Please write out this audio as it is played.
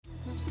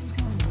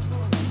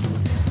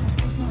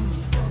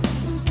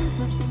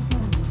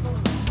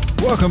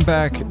Welcome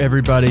back,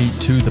 everybody,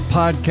 to the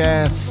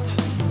podcast.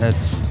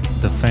 That's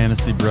the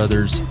Fantasy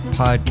Brothers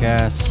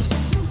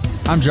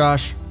podcast. I'm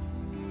Josh.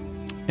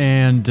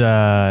 And,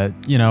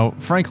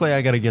 frankly,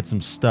 I got to get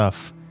some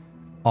stuff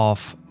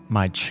off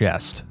my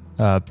chest.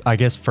 I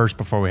guess first,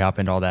 before we hop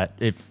into all that,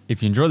 if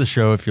you enjoy the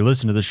show, if you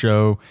listen to the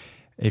show,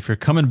 if you're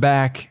coming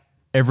back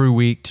every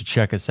week to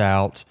check us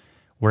out,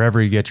 wherever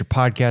you get your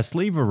podcast,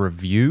 leave a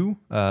review,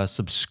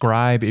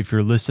 subscribe if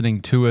you're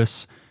listening to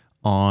us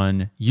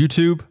on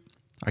YouTube.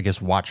 I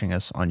guess watching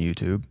us on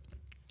YouTube.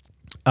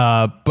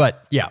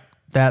 But yeah,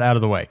 that out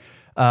of the way.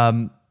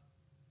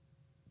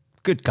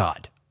 Good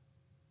God.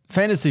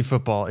 Fantasy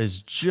football is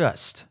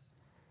just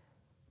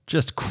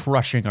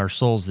crushing our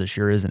souls this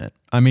year, isn't it?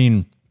 I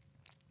mean,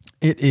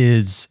 it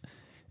is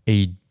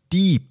a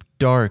deep,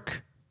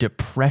 dark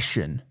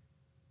depression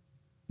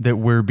that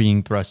we're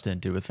being thrust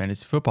into with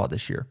fantasy football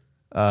this year.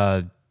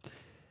 We're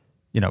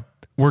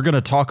going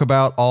to talk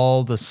about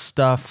all the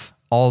stuff,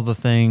 all the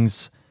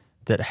things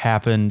that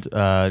happened.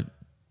 We're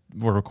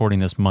recording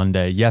this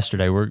Monday.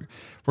 Yesterday, we're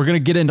going to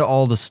get into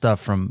all the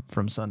stuff from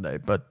Sunday.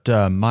 But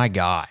my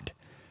God,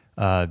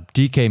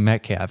 DK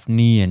Metcalf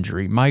knee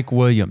injury, Mike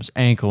Williams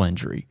ankle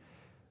injury,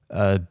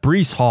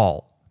 Breece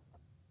Hall.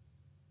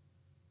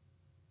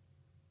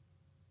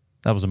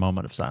 That was a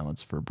moment of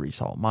silence for Breece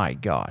Hall. My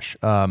gosh,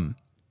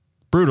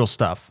 brutal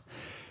stuff.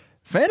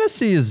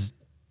 Fantasy is,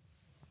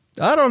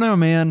 I don't know,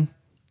 man.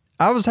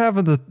 I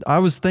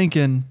was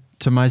thinking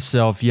to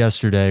myself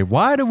yesterday,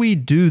 why do we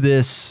do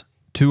this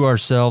to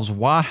ourselves?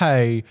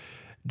 Why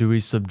do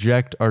we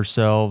subject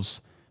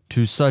ourselves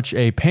to such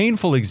a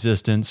painful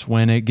existence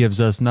when it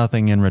gives us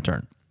nothing in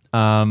return?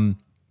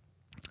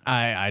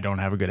 I don't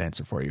have a good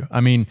answer for you. I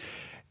mean,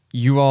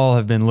 you all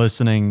have been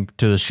listening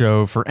to the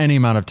show for any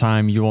amount of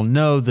time. You will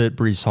know that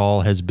Breece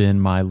Hall has been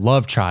my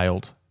love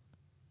child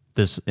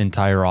this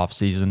entire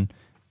offseason.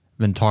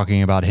 Been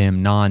talking about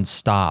him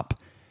nonstop.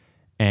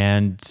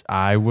 And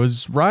I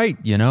was right,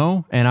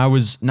 and I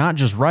was not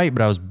just right,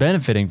 but I was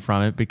benefiting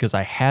from it because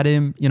I had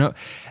him,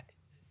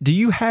 Do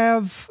you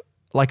have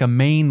like a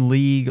main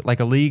league, like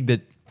a league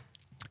that,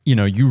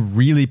 you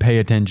really pay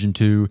attention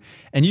to,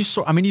 and you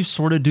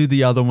sort of do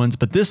the other ones,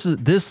 but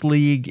this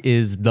league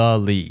is the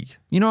league.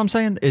 You know what I'm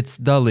saying? It's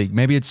the league.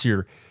 Maybe it's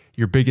your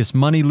biggest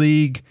money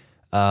league.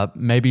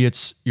 Maybe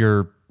it's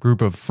your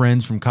group of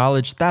friends from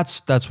college.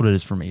 That's what it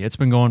is for me. It's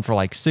been going for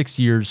like 6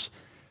 years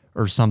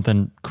or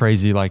something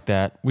crazy like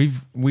that.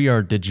 We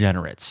are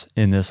degenerates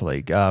in this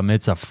league.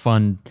 It's a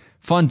fun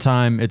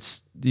time.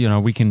 It's,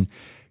 we can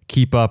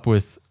keep up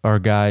with our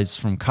guys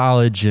from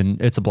college, and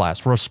it's a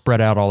blast. We're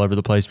spread out all over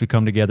the place. We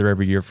come together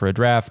every year for a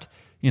draft,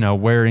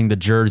 wearing the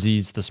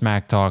jerseys, the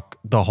smack talk,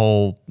 the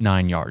whole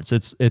 9 yards.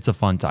 It's a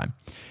fun time.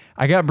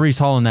 I got Breece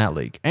Hall in that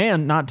league,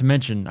 and not to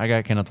mention I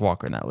got Kenneth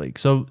Walker in that league.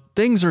 So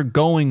things are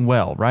going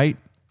well, right?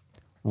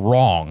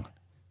 Wrong.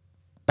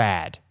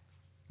 Bad.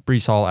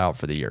 Breece Hall out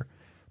for the year.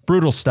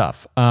 Brutal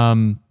stuff.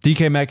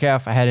 DK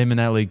Metcalf, I had him in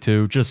that league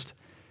too.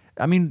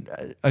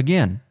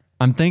 Again,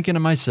 I'm thinking to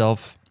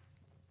myself,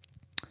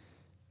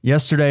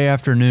 yesterday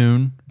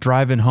afternoon,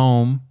 driving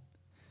home,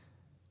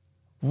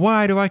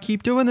 why do I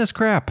keep doing this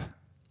crap?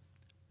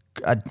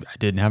 I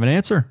didn't have an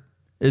answer.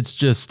 It's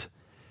just,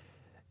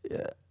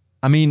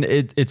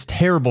 it's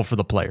terrible for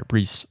the player,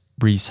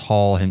 Breece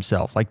Hall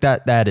himself. Like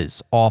that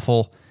is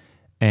awful.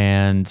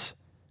 And,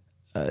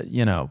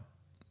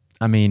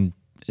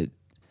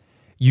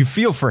 you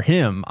feel for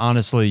him,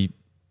 honestly,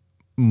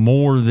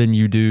 more than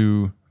you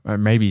do, or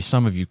maybe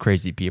some of you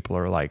crazy people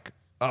are like,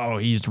 oh,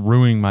 he's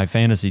ruining my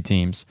fantasy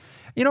teams.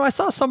 I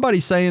saw somebody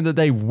saying that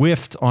they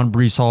whiffed on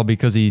Breece Hall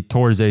because he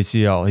tore his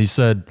ACL. He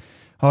said,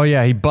 oh,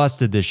 yeah, he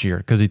busted this year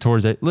because he tore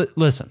his ACL.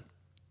 Listen,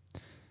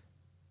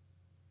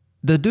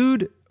 the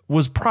dude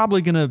was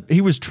probably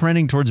he was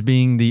trending towards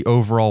being the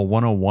overall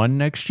 101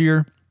 next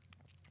year.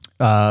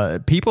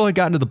 People had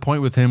gotten to the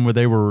point with him where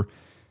they were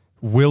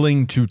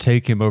willing to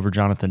take him over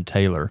Jonathan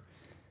Taylor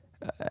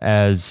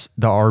as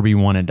the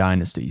RB1 in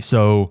Dynasty.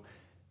 So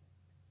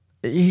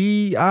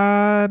he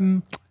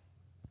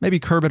maybe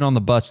curb it on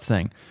the bust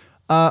thing.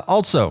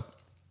 Also,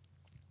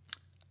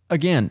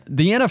 again,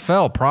 the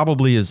NFL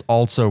probably is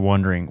also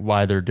wondering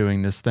why they're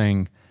doing this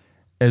thing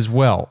as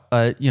well.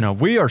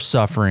 We are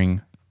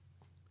suffering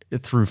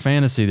through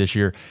fantasy this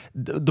year.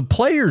 The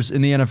players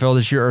in the NFL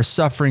this year are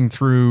suffering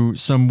through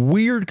some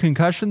weird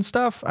concussion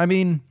stuff.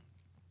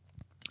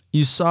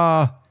 You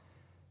saw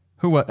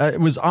it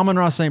was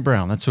Amon-Ra St.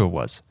 Brown. That's who it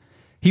was.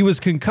 He was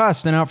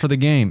concussed and out for the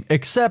game,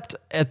 except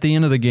at the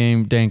end of the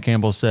game, Dan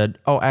Campbell said,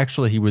 oh,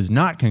 actually, he was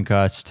not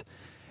concussed.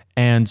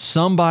 And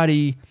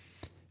somebody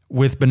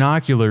with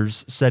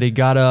binoculars said he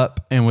got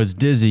up and was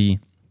dizzy,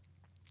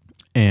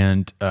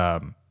 and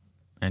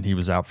he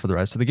was out for the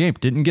rest of the game.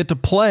 Didn't get to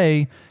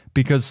play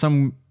because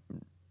some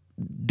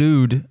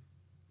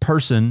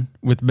person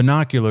with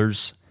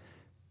binoculars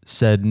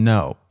said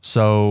no.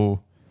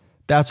 So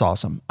that's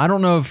awesome. I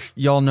don't know if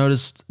y'all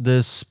noticed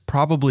this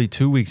probably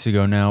 2 weeks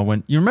ago now.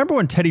 When you remember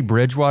when Teddy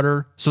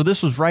Bridgewater, so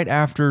this was right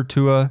after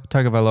Tua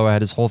Tagovailoa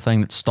had his whole thing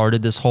that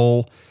started this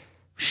whole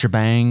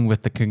shebang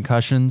with the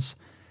concussions.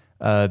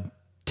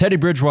 Teddy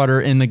Bridgewater,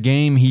 in the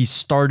game he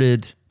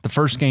started, the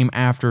first game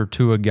after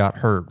Tua got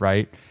hurt,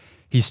 right?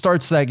 He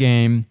starts that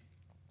game,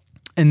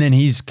 and then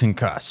he's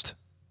concussed.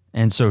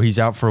 And so he's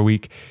out for a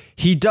week.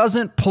 He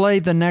doesn't play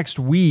the next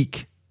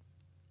week,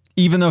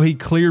 even though he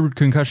cleared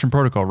concussion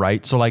protocol,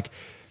 right? So, like,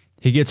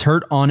 he gets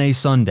hurt on a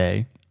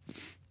Sunday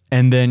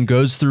and then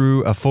goes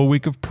through a full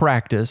week of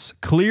practice,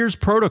 clears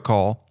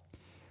protocol,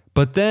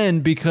 but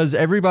then because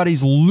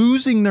everybody's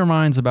losing their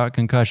minds about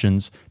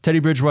concussions, Teddy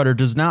Bridgewater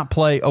does not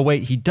play. Oh,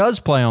 wait, he does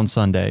play on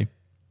Sunday.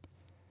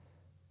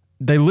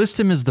 They list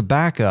him as the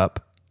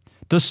backup.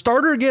 The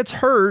starter gets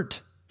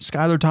hurt.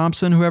 Skylar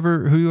Thompson,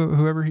 whoever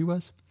he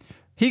was.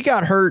 He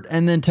got hurt,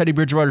 and then Teddy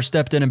Bridgewater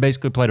stepped in and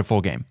basically played a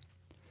full game.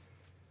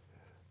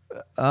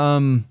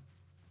 I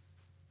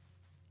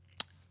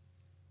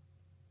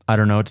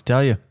don't know what to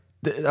tell you.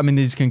 I mean,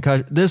 these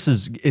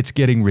concussions, it's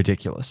getting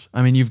ridiculous.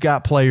 I mean, you've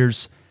got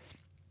players.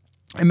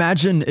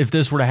 Imagine if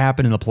this were to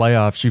happen in the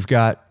playoffs.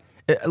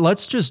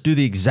 Let's just do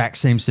the exact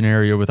same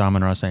scenario with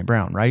Amon-Ra St.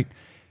 Brown, right?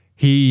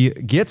 He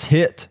gets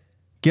hit,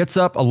 gets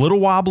up a little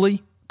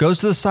wobbly, goes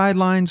to the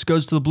sidelines,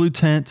 goes to the blue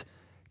tent,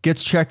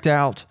 gets checked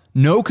out.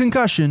 No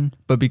concussion,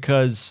 but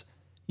because,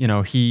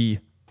 he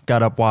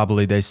got up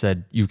wobbly, they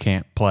said you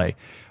can't play.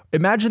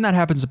 Imagine that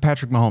happens to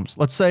Patrick Mahomes.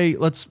 Let's say,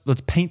 let's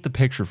paint the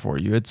picture for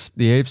you. It's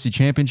the AFC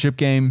Championship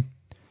game.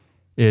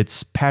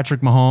 It's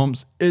Patrick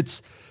Mahomes.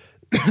 It's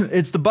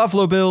the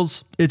Buffalo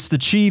Bills. It's the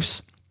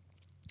Chiefs.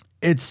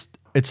 It's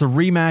a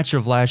rematch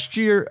of last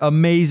year.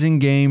 Amazing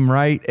game,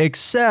 right?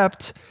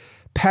 Except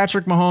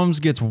Patrick Mahomes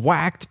gets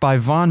whacked by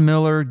Von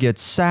Miller,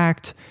 gets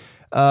sacked,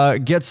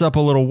 gets up a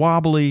little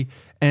wobbly,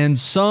 and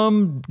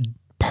some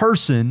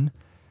person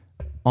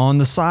on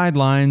the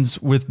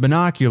sidelines with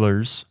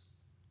binoculars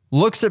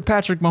looks at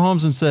Patrick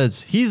Mahomes and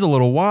says, he's a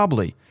little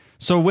wobbly.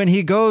 So when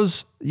he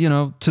goes,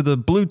 to the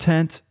blue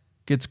tent,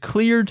 gets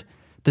cleared,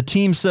 the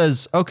team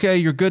says, okay,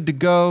 you're good to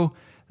go.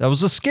 That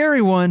was a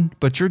scary one,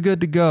 but you're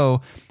good to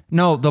go.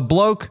 No, the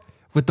bloke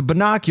with the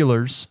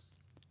binoculars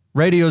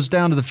radios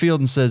down to the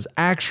field and says,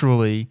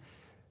 actually,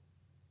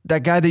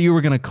 that guy that you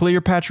were going to clear,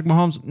 Patrick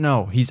Mahomes,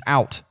 no, he's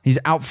out. He's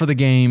out for the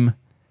game,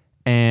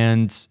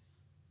 and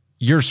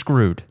you're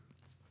screwed.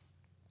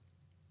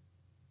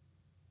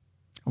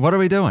 What are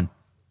we doing?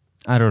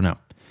 I don't know.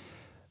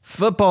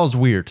 Football's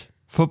weird.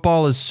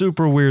 Football is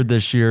super weird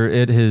this year.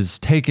 It has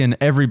taken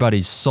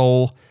everybody's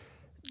soul.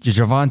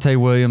 Javonte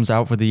Williams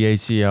out for the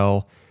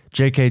ACL.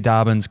 J.K.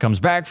 Dobbins comes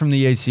back from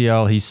the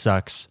ACL. He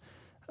sucks.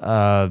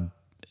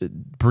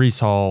 Breece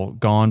Hall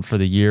gone for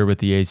the year with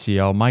the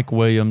ACL. Mike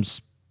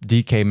Williams,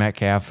 DK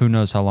Metcalf, who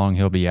knows how long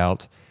he'll be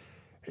out.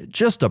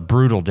 Just a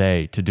brutal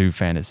day to do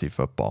fantasy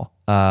football.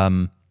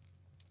 So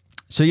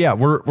yeah,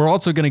 we're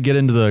also going to get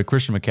into the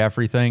Christian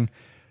McCaffrey thing.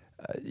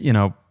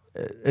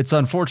 It's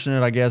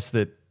unfortunate, I guess,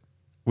 that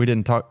we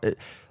didn't talk.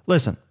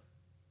 Listen,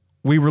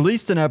 we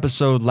released an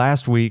episode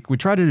last week. We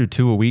tried to do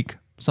 2 a week,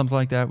 something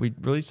like that. We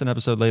released an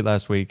episode late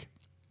last week,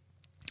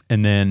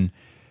 and then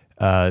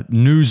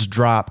news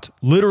dropped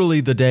literally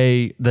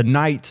the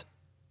night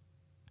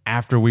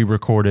after we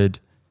recorded,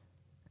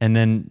 and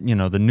then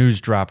the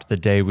news dropped the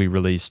day we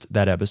released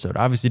that episode.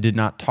 Obviously, did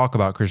not talk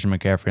about Christian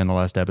McCaffrey on the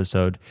last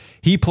episode.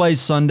 He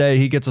plays Sunday.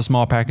 He gets a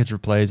small package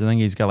of plays. I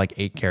think he's got like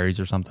 8 carries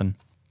or something.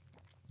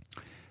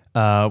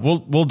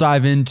 We'll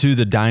dive into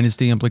the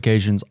dynasty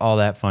implications, all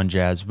that fun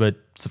jazz. But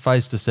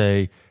suffice to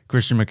say,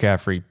 Christian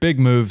McCaffrey, big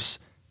moves,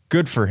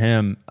 good for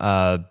him.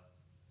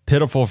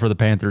 Pitiful for the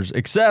Panthers,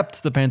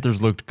 except the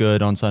Panthers looked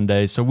good on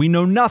Sunday. So we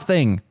know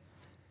nothing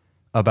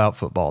about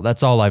football.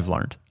 That's all I've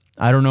learned.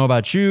 I don't know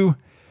about you,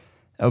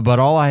 but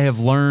all I have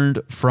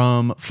learned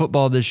from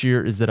football this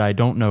year is that I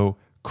don't know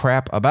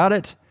crap about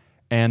it,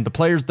 and the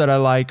players that I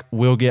like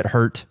will get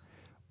hurt,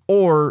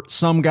 or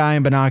some guy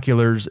in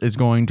binoculars is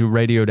going to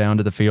radio down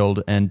to the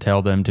field and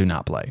tell them to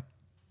not play.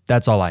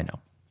 That's all I know.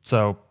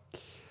 So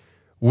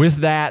with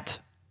that,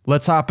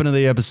 let's hop into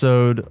the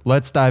episode.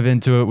 Let's dive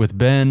into it with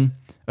Ben.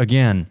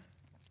 Again,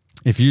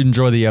 if you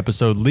enjoy the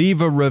episode,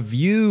 leave a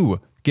review.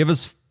 Give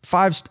us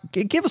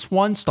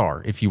 1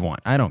 star if you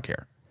want. I don't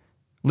care.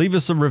 Leave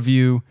us a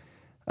review.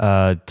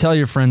 Tell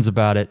your friends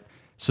about it.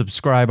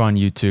 Subscribe on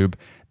YouTube.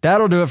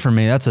 That'll do it for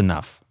me. That's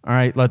enough. All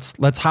right,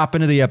 let's hop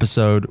into the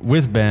episode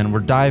with Ben. We're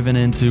diving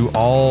into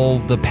all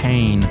the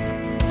pain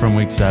from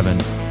week 7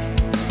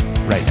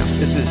 right now.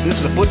 This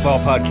is a football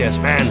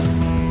podcast, man.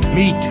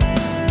 Meat,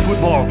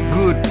 football,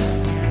 good.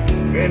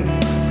 Man,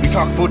 we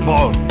talk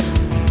football.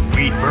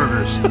 We eat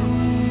burgers.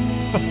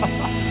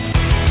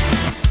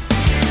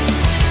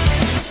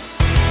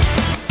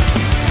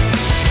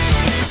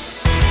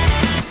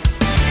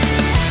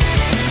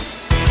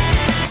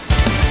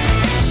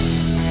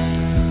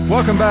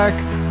 Welcome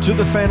back to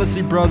the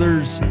Fantasy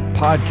Brothers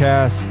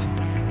podcast.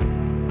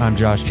 I'm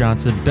Josh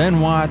Johnson.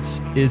 Ben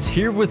Watts is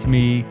here with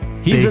me.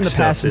 He's Big in the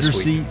passenger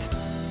this seat.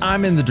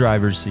 I'm in the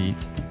driver's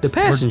seat. The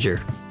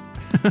passenger.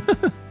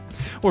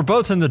 We're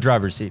both in the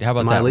driver's seat. How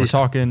about that? We're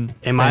talking.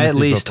 Am I at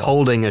least football.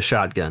 holding a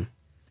shotgun?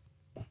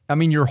 I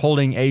mean, you're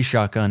holding a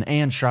shotgun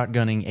and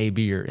shotgunning a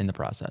beer in the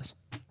process.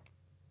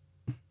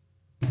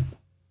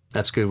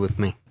 That's good with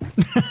me.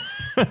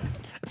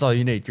 That's all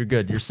you need. You're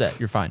good. You're set.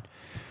 You're fine.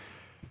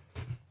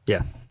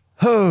 Yeah.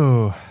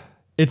 Oh,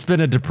 it's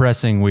been a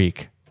depressing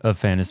week of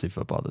fantasy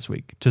football this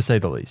week, to say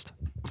the least.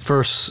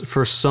 For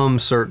some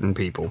certain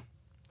people.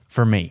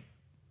 For me.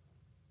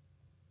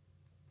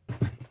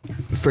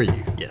 For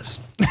you, yes.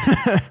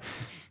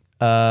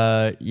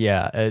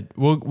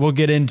 We'll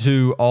get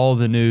into all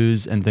the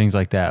news and things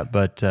like that.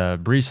 But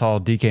Breece Hall,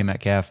 DK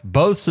Metcalf,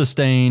 both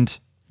sustained,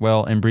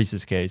 well, in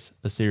Breece's case,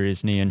 a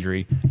serious knee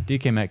injury.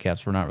 DK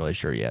Metcalf's, we're not really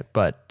sure yet,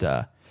 but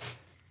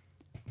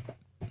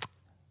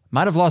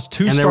might have lost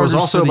two and starters there was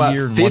also for the about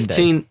year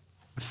in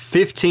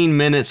 15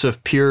 minutes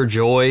of pure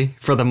joy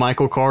for the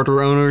Michael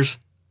Carter owners,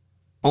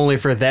 only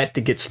for that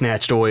to get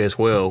snatched away as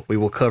well. We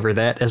will cover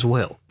that as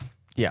well.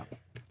 Yeah.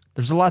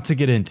 There's a lot to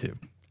get into.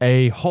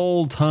 A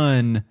whole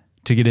ton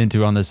to get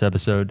into on this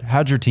episode.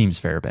 How'd your team's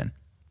fare been?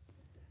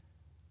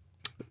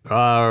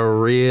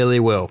 Really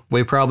well.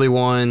 We probably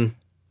won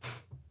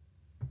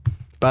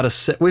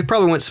we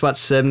probably went about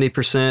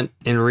 70%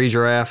 in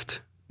redraft.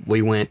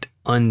 We went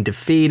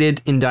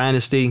undefeated in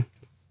Dynasty.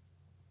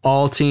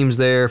 All teams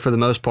there, for the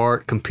most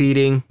part,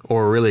 competing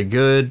or really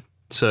good.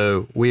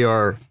 So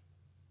we're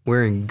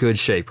in good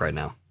shape right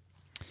now.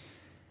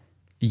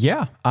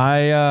 Yeah,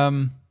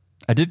 I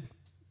did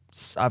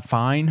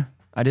fine.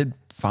 I did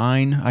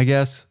fine, I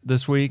guess,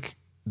 this week.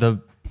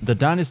 The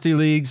Dynasty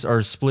leagues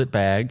are split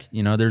bag.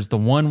 You know, there's the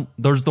one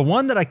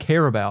that I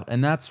care about,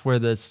 and that's where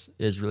this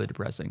is really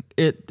depressing.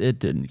 It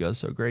didn't go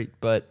so great,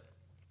 but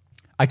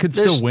I could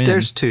still win.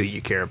 There's two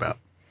you care about.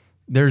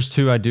 There's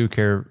two I do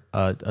care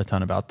a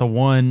ton about.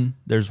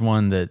 There's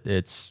one that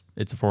it's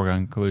a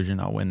foregone conclusion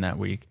I'll win that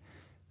week.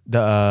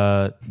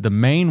 The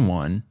main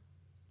one,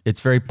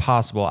 it's very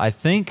possible. I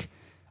think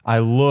I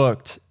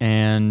looked,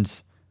 and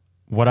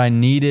what I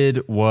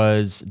needed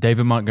was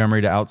David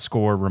Montgomery to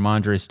outscore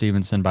Ramondre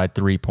Stevenson by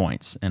 3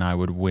 points, and I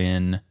would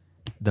win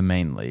the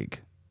main league.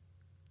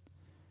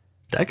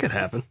 That could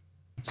happen.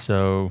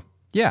 So,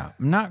 yeah,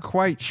 I'm not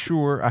quite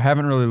sure. I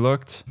haven't really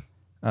looked.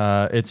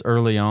 It's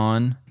early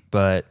on,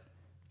 but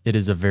it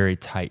is a very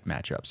tight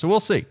matchup. So we'll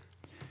see.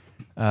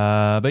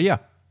 But yeah,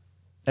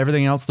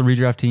 everything else, the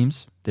redraft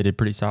teams, they did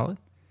pretty solid.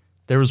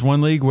 There was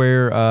one league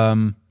where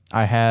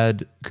I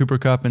had Cooper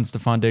Kupp and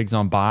Stephon Diggs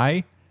on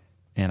bye,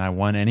 and I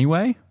won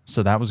anyway.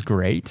 So that was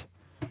great.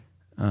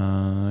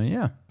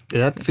 Yeah.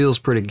 That feels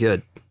pretty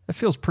good. That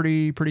feels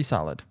pretty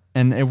solid.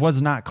 And it was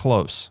not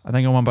close. I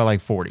think I won by like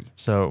 40.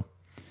 So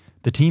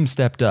the team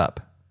stepped up,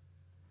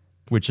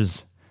 which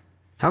is...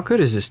 How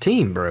good is this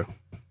team, bro?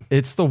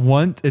 It's the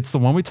one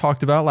we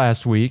talked about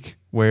last week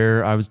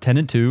where I was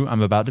 10-2.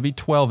 I'm about to be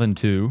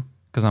 12-2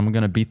 because I'm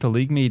going to beat the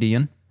league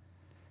median.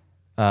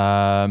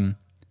 Let's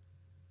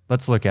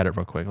look at it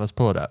real quick. Let's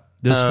pull it up.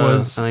 This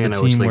was I think I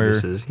know which league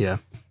this is. Yeah.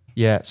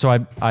 Yeah,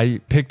 so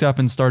I picked up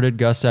and started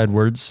Gus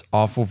Edwards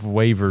off of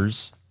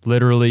waivers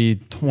literally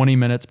 20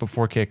 minutes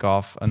before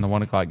kickoff in the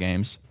 1 o'clock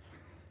games.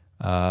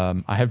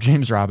 I have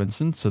James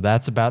Robinson, so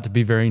that's about to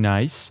be very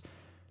nice.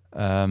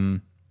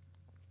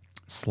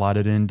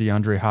 Slotted in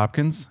DeAndre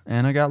Hopkins,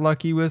 and I got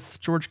lucky with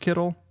George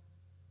Kittle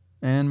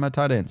and my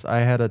tight ends. I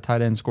had a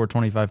tight end score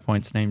 25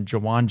 points named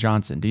Jawan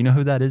Johnson. Do you know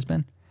who that is,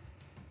 Ben?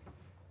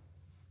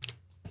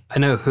 I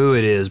know who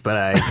it is, but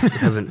I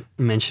haven't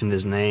mentioned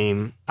his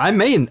name. I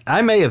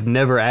may have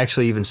never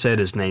actually even said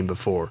his name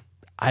before.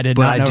 I did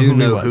not know who he was.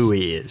 But I do know who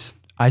he is.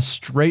 I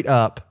straight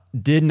up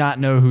did not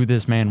know who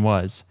this man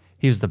was.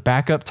 He was the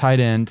backup tight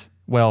end.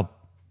 Well,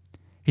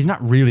 he's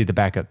not really the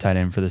backup tight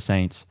end for the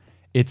Saints.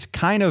 It's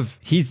kind of,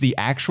 he's the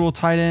actual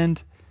tight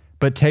end,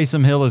 but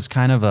Taysom Hill is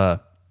kind of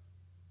a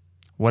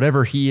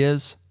whatever he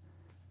is.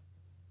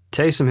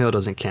 Taysom Hill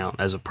doesn't count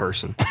as a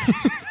person.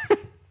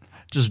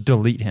 Just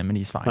delete him and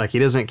he's fine. Like, he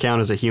doesn't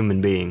count as a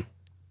human being.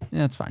 Yeah,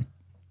 that's fine.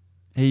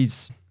 You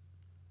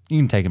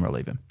can take him or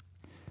leave him.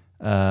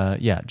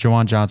 Yeah,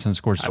 Jawan Johnson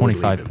scores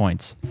 25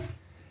 points.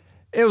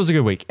 It was a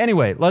good week.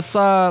 Anyway, let's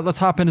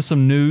hop into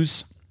some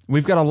news.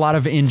 We've got a lot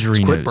of injury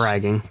news. Quit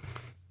bragging.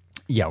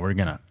 Yeah, we're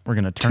gonna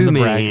turn Too the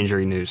many brag.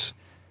 injury news.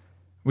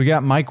 We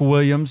got Mike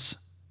Williams.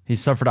 He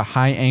suffered a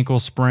high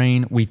ankle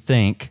sprain, we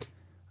think,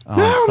 on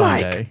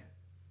Sunday. Mike.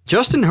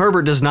 Justin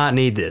Herbert does not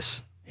need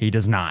this. He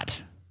does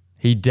not.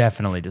 He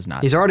definitely does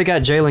not. He's already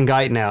got Jalen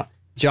Guyton out.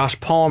 Josh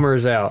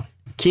Palmer's out.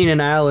 Keenan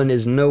Allen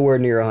is nowhere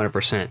near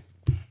 100%.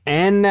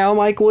 And now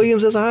Mike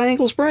Williams has a high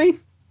ankle sprain?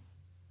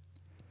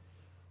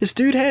 This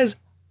dude has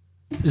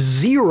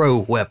 0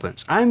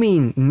 weapons. I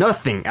mean,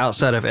 nothing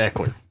outside of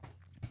Eckler.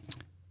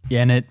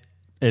 Yeah, and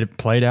it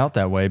played out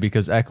that way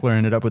because Eckler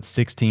ended up with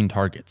 16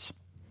 targets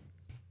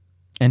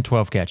and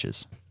 12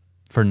 catches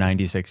for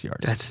 96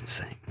 yards. That's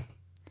insane.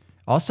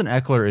 Austin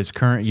Eckler is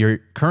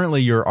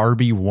currently your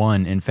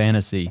RB1 in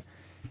fantasy,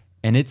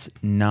 and it's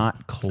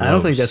not close. I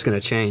don't think that's going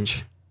to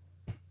change.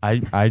 I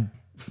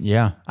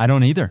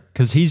don't either,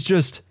 because he's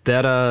just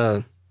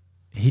that.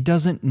 He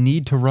doesn't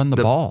need to run the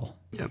ball.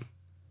 Yep.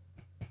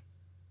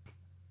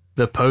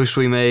 The post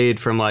we made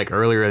from like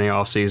earlier in the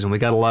offseason, we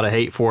got a lot of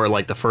hate for it,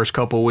 like the first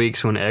couple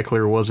weeks when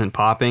Eckler wasn't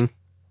popping.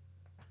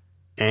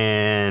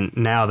 And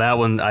now that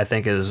one, I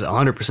think, is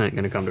 100%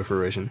 going to come to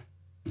fruition.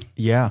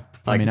 Yeah.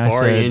 Like,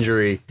 barring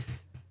injury.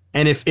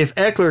 And if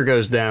Eckler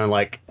goes down,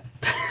 like,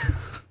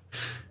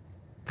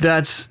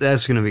 that's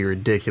going to be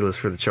ridiculous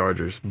for the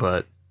Chargers.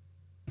 But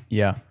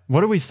yeah.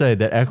 What did we say?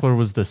 That Eckler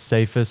was the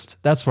safest?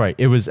 That's right.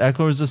 It was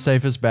Eckler was the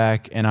safest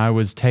back, and I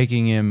was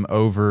taking him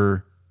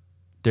over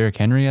Derrick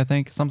Henry, I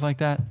think. Something like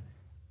that.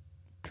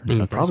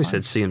 You probably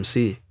said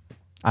CMC.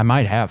 I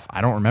might have.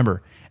 I don't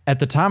remember. At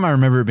the time, I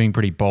remember it being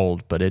pretty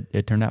bold, but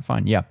it turned out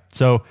fine. Yeah.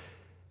 So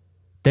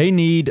they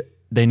need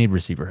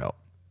receiver help.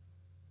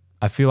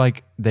 I feel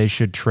like they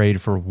should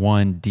trade for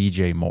one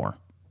DJ Moore.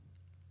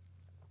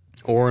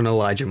 Or an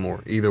Elijah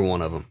Moore. Either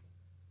one of them.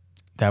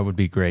 That would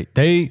be great.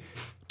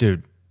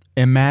 Dude,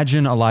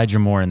 imagine Elijah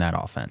Moore in that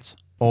offense.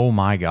 Oh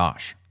my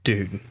gosh.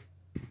 Dude.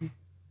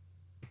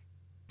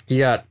 You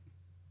got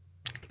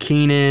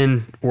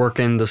Keenan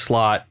working the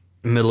slot,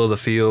 middle of the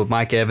field,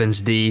 Mike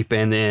Evans deep,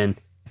 and then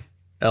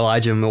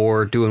Elijah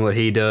Moore doing what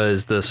he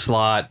does, the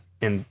slot,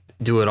 and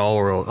do it all.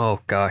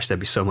 Oh, gosh, that'd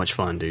be so much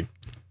fun, dude.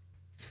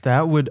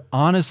 That would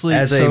honestly...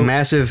 As a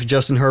massive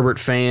Justin Herbert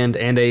fan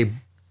and I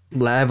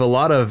have a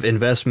lot of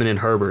investment in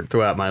Herbert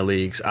throughout my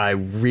leagues, I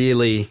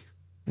really,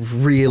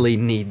 really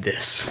need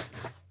this.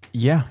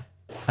 Yeah.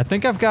 I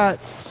think I've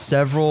got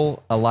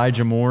several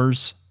Elijah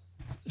Moores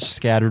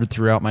scattered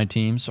throughout my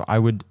team, so I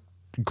would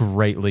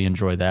greatly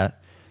enjoy that.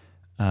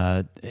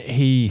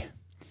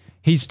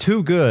 He's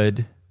too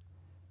good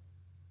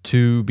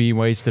to be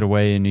wasted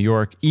away in New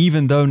York,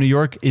 even though New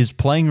York is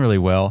playing really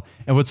well.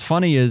 And what's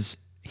funny is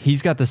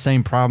he's got the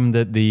same problem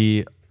that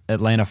the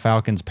Atlanta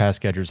Falcons pass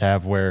catchers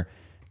have, where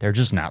they're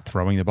just not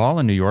throwing the ball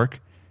in New York.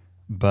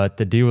 But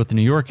the deal with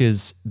New York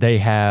is they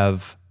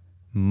have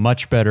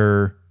much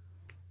better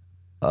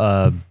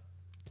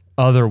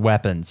other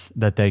weapons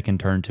that they can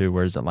turn to,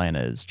 whereas Atlanta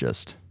is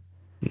just...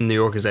 New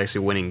York is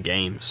actually winning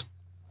games.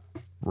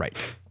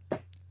 Right.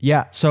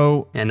 Yeah,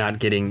 so... And not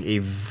getting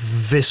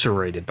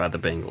eviscerated by the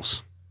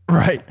Bengals.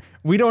 Right.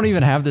 We don't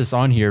even have this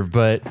on here,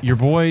 but your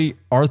boy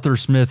Arthur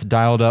Smith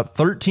dialed up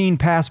 13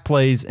 pass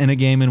plays in a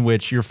game in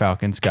which your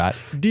Falcons got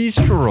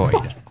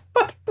destroyed.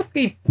 What are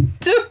we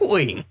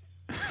doing?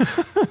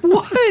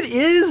 What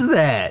is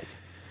that?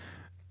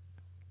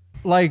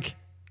 Like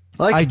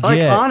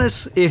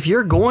honest, if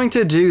you're going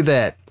to do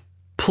that,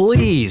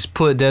 please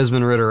put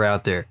Desmond Ridder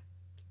out there.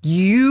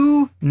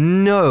 You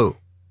know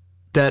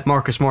that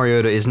Marcus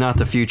Mariota is not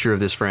the future of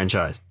this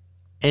franchise.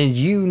 And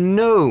you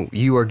know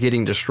you are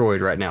getting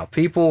destroyed right now.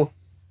 People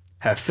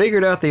have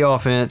figured out the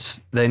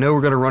offense. They know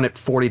we're going to run it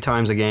 40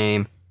 times a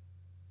game.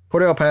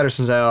 Cordell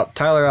Patterson's out.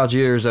 Tyler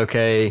Allgeier's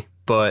okay,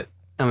 but,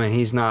 I mean,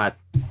 he's not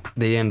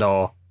the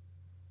end-all.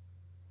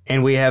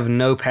 And we have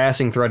no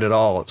passing threat at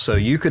all. So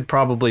you could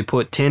probably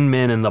put 10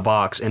 men in the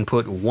box and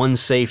put one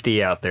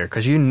safety out there,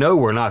 because you know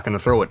we're not going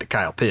to throw it to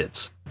Kyle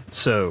Pitts.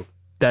 So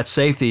that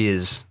safety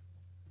is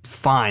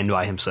fine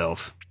by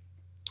himself.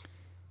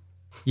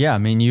 Yeah, I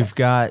mean, you've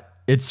got...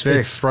 It's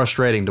very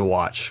frustrating to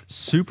watch.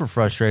 Super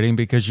frustrating,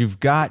 because you've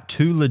got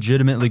two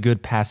legitimately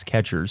good pass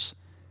catchers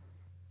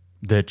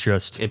that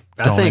just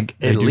elite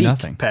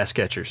pass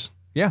catchers.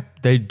 Yeah,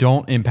 they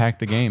don't impact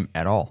the game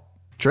at all.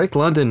 Drake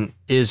London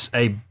is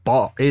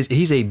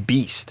he's a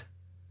beast,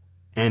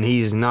 and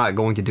he's not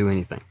going to do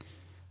anything.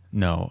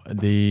 No,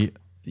 I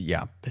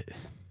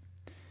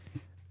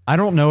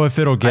don't know if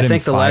it'll get him fired. I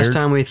think the last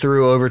time we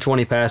threw over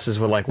 20 passes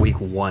was like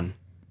week 1.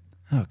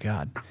 Oh,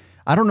 God.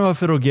 I don't know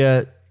if it'll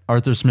get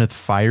Arthur Smith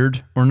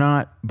fired or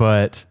not,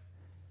 but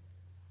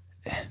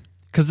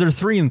because they're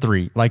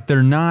 3-3, like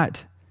they're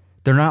not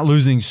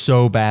losing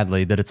so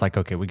badly that it's like,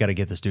 okay, we got to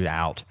get this dude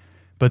out.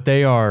 But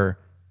they are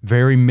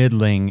very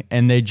middling,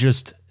 and they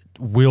just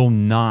will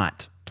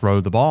not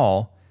throw the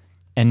ball.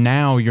 And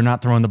now you're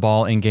not throwing the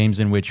ball in games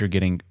in which you're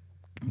getting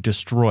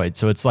destroyed.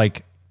 So it's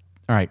like,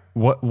 all right,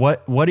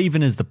 what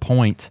even is the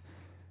point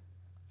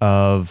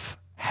of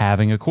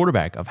having a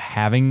quarterback, of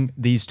having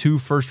these 2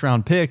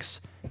 first-round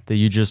picks that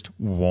you just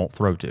won't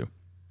throw to?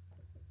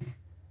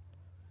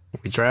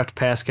 We draft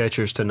pass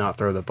catchers to not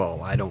throw the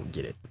ball. I don't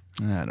get it.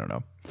 I don't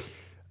know.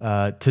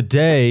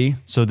 Today,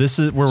 so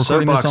we're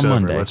recording this on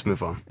Monday. Let's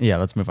move on. Yeah,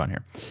 let's move on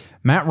here.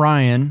 Matt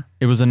Ryan,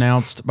 it was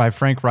announced by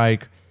Frank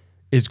Reich,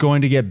 is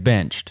going to get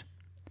benched.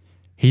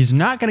 He's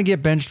not going to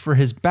get benched for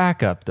his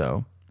backup,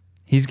 though.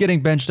 He's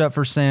getting benched up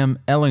for Sam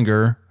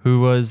Ehlinger,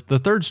 who was the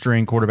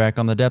 3rd-string quarterback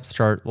on the depth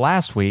chart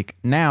last week.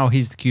 Now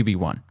he's the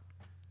QB1.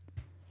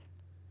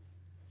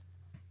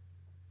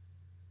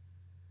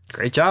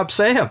 Great job,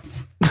 Sam.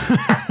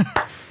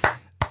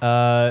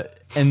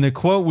 And the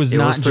quote was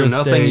not just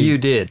nothing you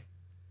did.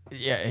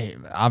 Yeah,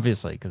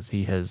 obviously, because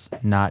he has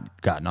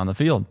not gotten on the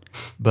field.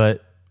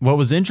 But what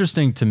was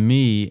interesting to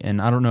me,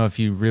 and I don't know if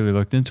you really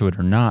looked into it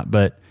or not,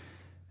 but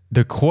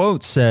the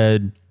quote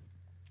said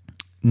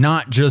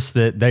not just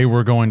that they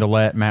were going to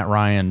let Matt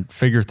Ryan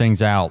figure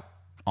things out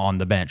on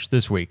the bench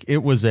this week.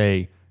 It was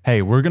hey,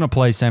 we're going to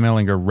play Sam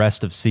Ehlinger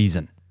rest of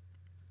season.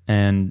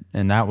 And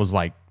that was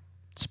like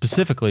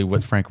specifically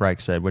what Frank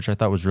Reich said, which I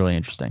thought was really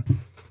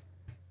interesting.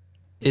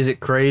 Is it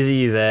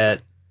crazy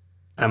that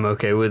I'm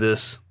okay with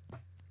this.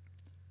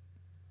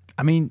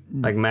 I mean,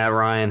 Like, Matt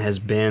Ryan has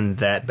been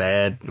that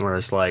bad where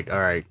it's like, all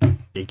right,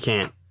 it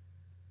can't.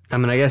 I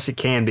mean, I guess it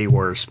can be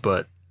worse,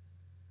 but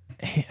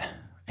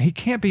he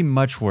can't be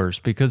much worse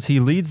because he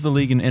leads the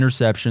league in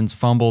interceptions,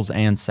 fumbles,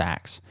 and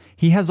sacks.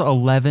 He has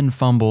 11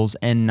 fumbles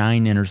and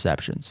 9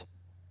 interceptions.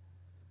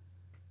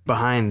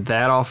 behind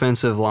that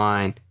offensive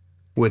line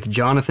with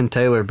Jonathan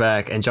Taylor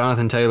back, and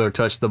Jonathan Taylor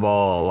touched the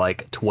ball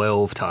like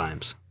 12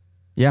 times.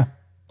 Yeah.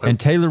 And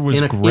Taylor was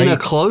great. In a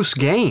close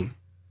game.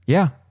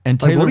 Yeah.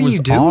 And Like, Taylor what are was you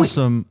doing?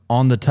 awesome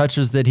on the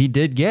touches that he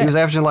did get. He was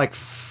averaging like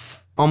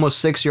almost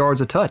 6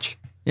 yards a touch.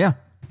 Yeah.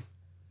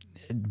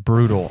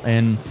 Brutal.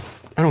 And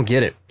I don't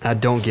get it. I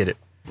don't get it.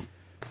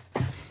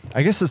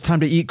 I guess it's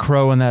time to eat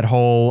crow in that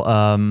whole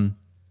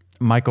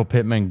Michael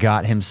Pittman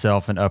got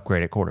himself an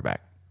upgrade at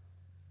quarterback.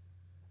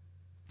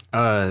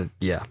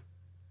 Yeah.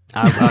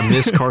 I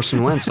miss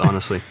Carson Wentz,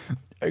 honestly.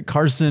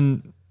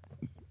 Carson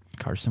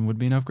would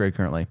be an upgrade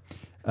currently.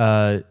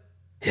 Yeah.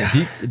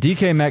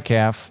 DK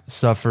Metcalf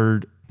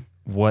suffered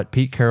what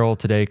Pete Carroll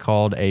today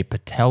called a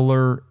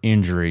patellar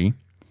injury.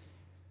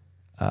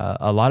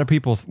 A lot of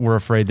people were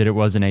afraid that it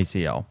was an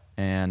ACL,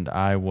 and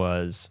I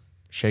was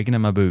shaking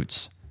in my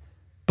boots.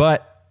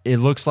 But it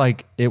looks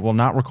like it will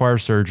not require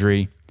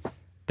surgery.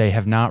 They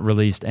have not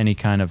released any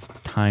kind of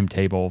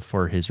timetable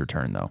for his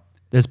return, though.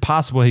 It's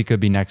possible he could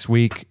be next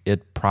week.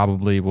 It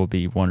probably will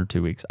be 1 or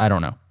 2 weeks. I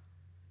don't know.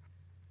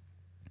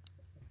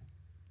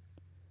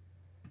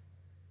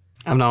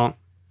 I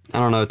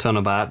don't know a ton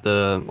about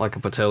a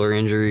patellar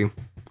injury.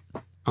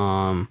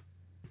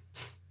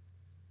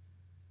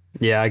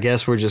 Yeah, I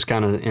guess we're just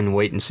kind of in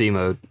wait and see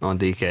mode on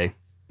DK.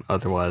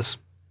 Otherwise,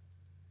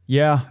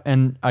 Yeah,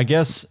 and I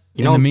guess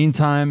in the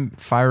meantime,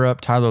 fire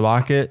up Tyler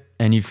Lockett,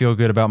 and you feel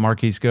good about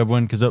Marquise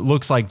Goodwin because it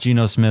looks like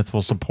Geno Smith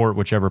will support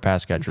whichever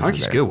pass catchers are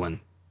Marquise there.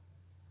 Goodwin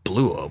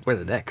blew up. Where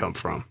did that come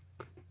from?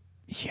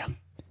 Yeah,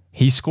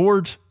 he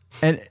scored,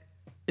 and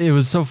it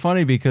was so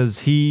funny because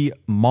he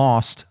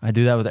mossed. I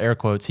do that with air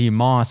quotes. He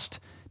mossed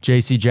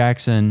J.C.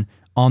 Jackson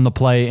on the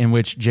play in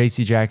which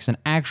J.C. Jackson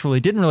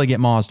actually didn't really get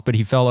mossed, but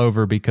he fell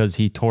over because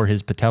he tore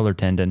his patellar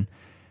tendon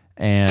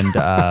and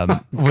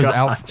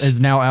is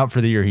now out for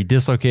the year. He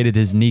dislocated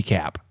his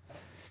kneecap.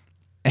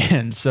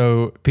 And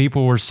so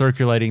people were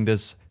circulating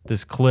this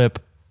clip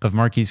of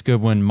Marquise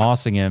Goodwin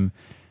mossing him,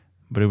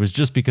 but it was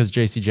just because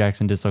J.C.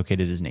 Jackson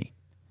dislocated his knee.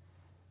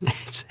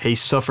 He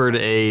suffered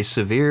a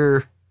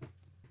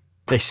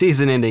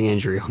season-ending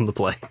injury on the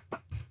play.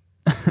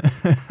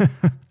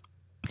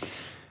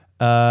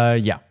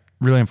 Yeah,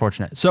 really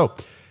unfortunate. So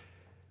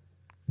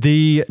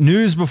the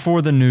news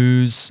before the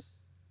news,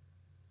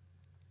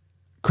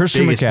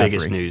 Christian McCaffrey.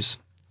 Biggest news.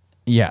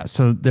 Yeah,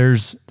 so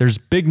there's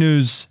big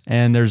news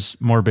and there's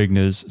more big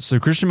news. So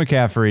Christian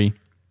McCaffrey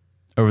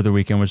over the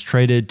weekend was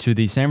traded to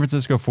the San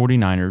Francisco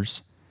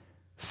 49ers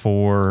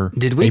for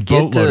Did we a get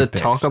boatload to of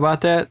picks. talk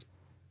about that?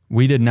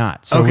 We did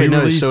not. So Okay, we no,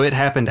 released, so it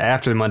happened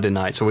after Monday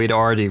night, so we'd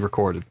already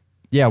recorded.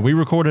 Yeah, we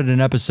recorded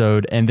an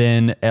episode, and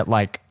then at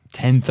like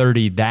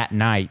 10:30 that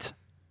night,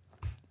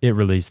 it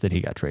released that he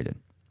got traded.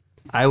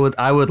 I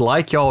would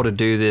like y'all to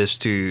do this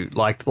to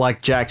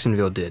like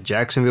Jacksonville did.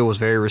 Jacksonville was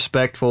very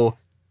respectful.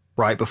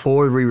 Right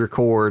before we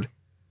record,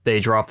 they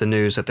drop the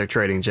news that they're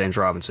trading James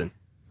Robinson.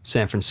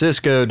 San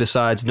Francisco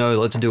decides, no,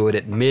 let's do it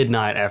at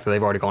midnight after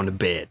they've already gone to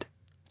bed.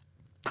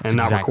 And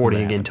not exactly recording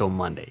what again happened. until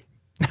Monday.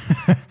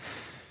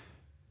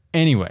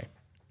 Anyway,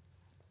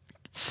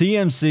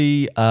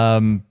 CMC,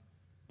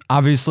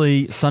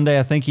 obviously Sunday,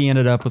 I think he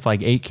ended up with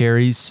like 8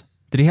 carries.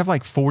 Did he have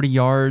like 40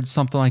 yards,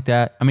 something like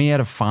that? I mean, he had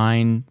a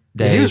fine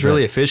day. Yeah, he was but-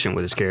 really efficient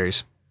with his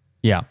carries.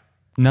 Yeah,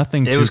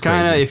 nothing It too was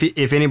kind of, crazy.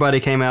 if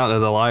anybody came out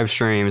of the live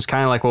stream, it's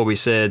kind of like what we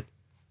said.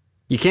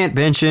 You can't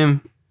bench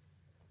him,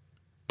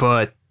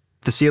 but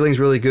the ceiling's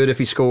really good if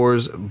he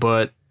scores,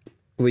 but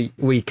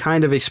we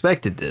kind of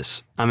expected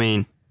this. I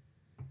mean,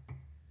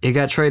 he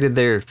got traded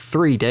there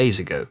 3 days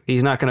ago.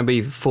 He's not going to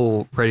be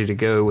full ready to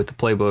go with the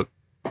playbook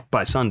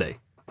by Sunday.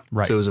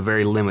 Right. So it was a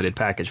very limited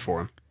package for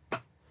him.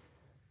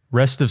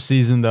 Rest of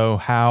season, though,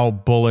 how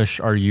bullish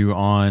are you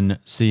on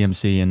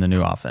CMC in the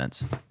new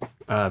offense?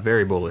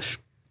 Very bullish.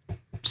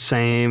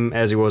 Same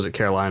as he was at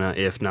Carolina,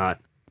 if not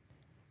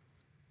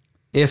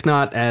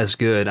as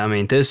good. I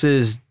mean,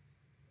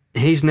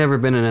 he's never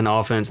been in an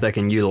offense that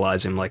can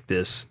utilize him like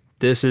this.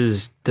 This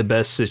is the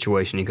best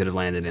situation he could have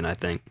landed in, I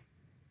think,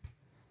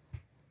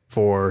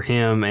 for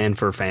him and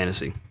for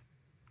fantasy.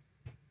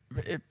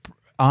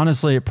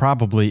 Honestly, it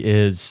probably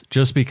is,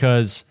 just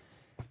because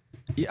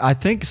I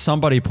think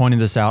somebody pointed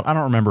this out. I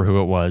don't remember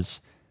who it was,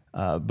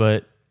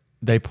 but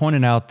they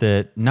pointed out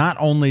that not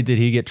only did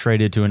he get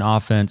traded to an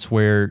offense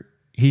where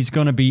he's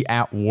going to be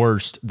at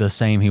worst the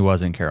same he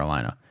was in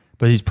Carolina,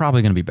 but he's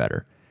probably going to be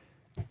better.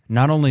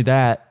 Not only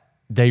that,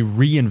 they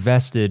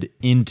reinvested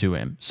into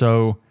him.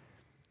 So,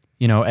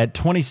 at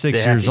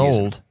 26 years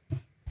old,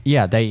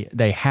 yeah,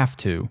 they have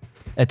to.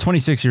 At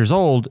 26 years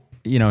old,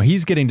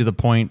 he's getting to the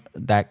point,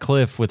 that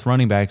cliff with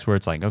running backs, where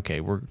it's like, okay,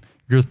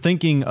 you're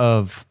thinking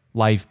of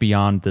life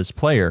beyond this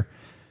player.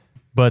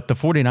 But the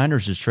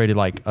 49ers just traded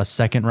like a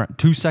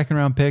two second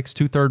round picks,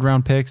 2 third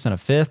round picks, and a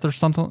 5th or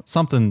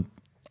something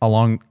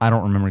along. I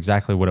don't remember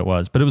exactly what it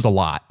was, but it was a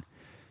lot.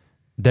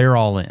 They're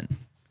all in.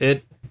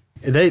 I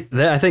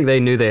think they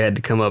knew they had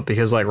to come up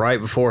because like right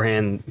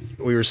beforehand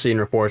we were seeing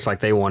reports like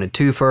they wanted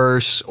 2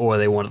 firsts or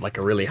they wanted like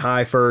a really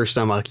high first.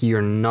 I'm like,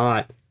 you're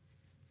not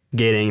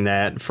getting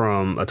that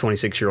from a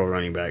 26-year-old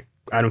running back.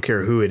 I don't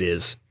care who it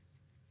is.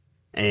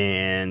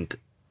 And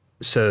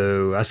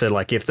so I said,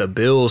 like, if the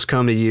Bills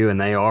come to you and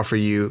they offer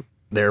you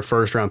their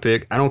first round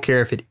pick, I don't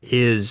care if it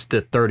is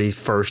the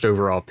 31st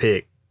overall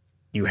pick,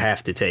 you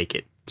have to take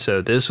it.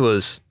 So this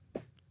was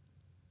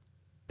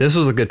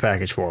a good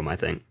package for them, I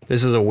think.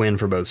 This is a win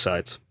for both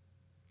sides.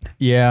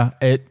 Yeah,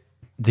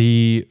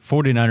 the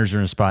 49ers are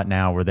in a spot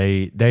now where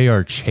they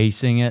are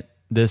chasing it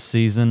this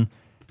season.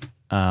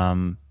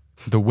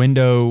 The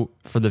window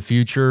for the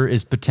future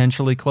is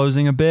potentially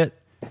closing a bit,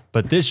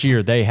 but this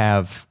year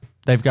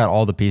they've got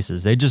all the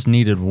pieces. They just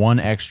needed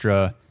one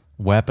extra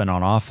weapon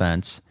on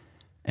offense,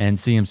 and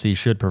CMC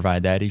should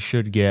provide that. He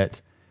should get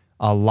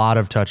a lot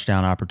of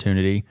touchdown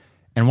opportunity.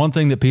 And one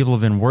thing that people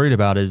have been worried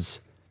about is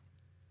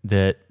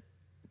that,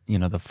 the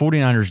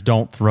 49ers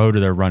don't throw to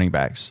their running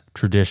backs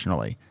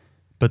traditionally,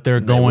 but they're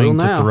going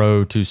to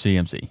throw to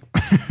CMC.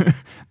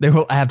 They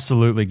will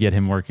absolutely get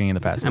him working in the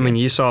passing game. I mean,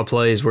 you saw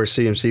plays where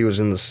CMC was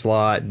in the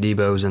slot,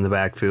 Debo was in the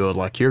backfield.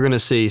 Like, you're going to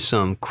see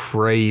some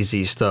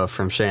crazy stuff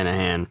from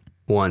Shanahan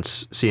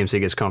once CMC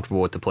gets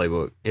comfortable with the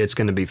playbook. It's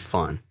going to be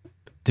fun.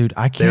 Dude,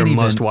 I can't They're even...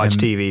 must-watch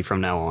TV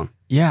from now on.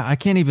 Yeah, I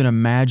can't even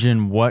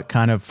imagine what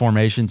kind of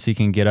formations he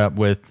can get up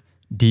with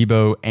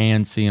Debo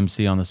and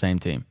CMC on the same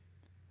team.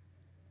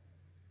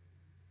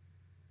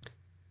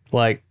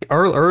 Like,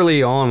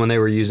 early on when they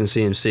were using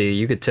CMC,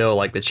 you could tell,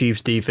 like, the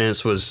Chiefs'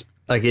 defense was...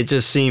 Like, it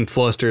just seemed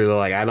flustered.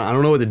 Like, I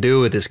don't know what to do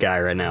with this guy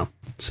right now.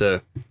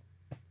 So,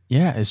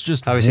 yeah, it's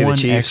just obviously one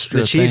the Chiefs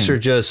thing. are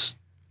just...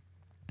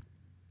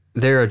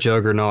 They're a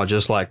juggernaut,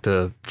 just like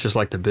the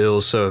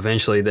Bills. So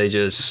eventually,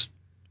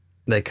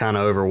 they kind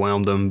of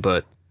overwhelmed them.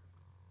 But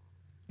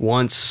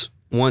once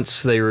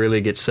they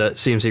really get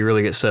CMC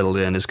really gets settled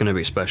in, it's going to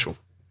be special.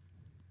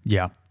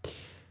 Yeah,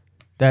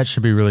 that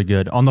should be really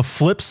good. On the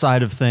flip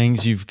side of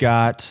things, you've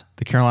got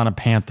the Carolina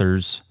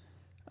Panthers.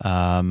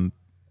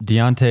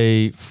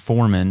 Deontay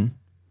Foreman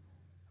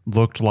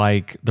looked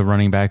like the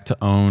running back to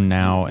own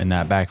now in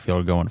that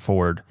backfield going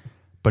forward,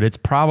 but it's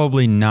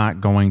probably not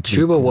going to.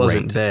 Chuba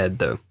wasn't bad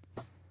though.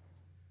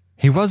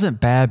 He wasn't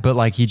bad, but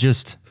like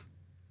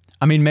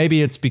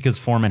maybe it's because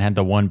Foreman had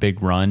the one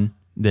big run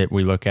that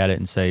we look at it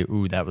and say,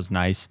 "Ooh, that was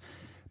nice,"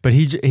 but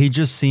he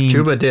just seemed.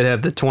 Chuba did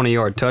have the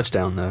 20-yard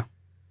touchdown though.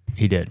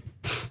 He did.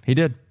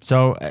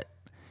 So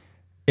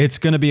it's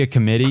going to be a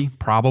committee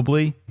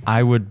probably.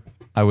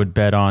 I would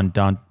bet on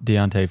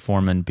Deontay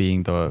Foreman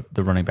being the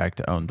running back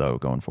to own, though,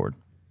 going forward.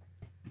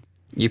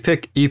 You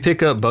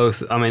pick up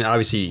both. I mean,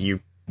 obviously,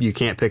 you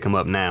can't pick them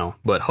up now,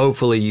 but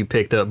hopefully you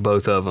picked up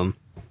both of them,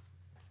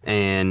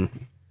 and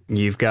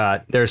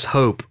there's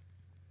hope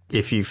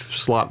if you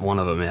slot one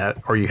of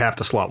them, or you have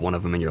to slot one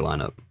of them in your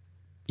lineup.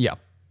 Yeah.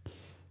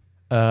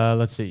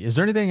 Let's see. Is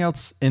there anything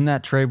else in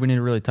that trade we need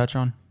to really touch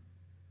on?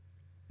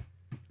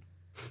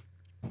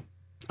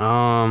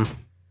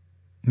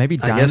 Maybe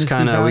I guess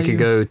kind of we value? could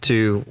go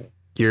to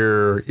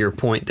your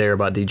point there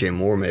about DJ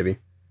Moore maybe.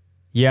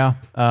 Yeah.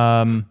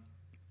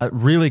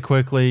 Really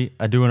quickly,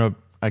 I do want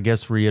to, I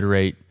guess,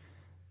 reiterate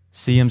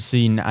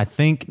CMC, I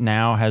think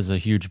now has a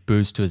huge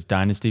boost to his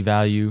dynasty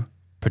value,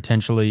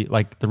 potentially.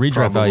 Like the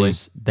redraft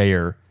value's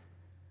there,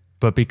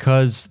 but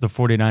because the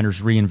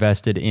 49ers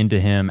reinvested into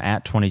him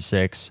at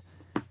 26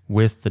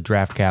 with the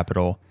draft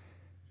capital,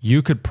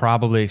 you could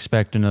probably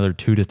expect another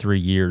 2 to 3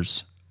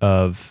 years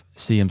of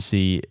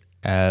CMC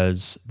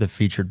as the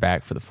featured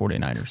back for the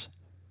 49ers.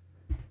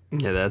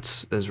 Yeah,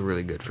 that's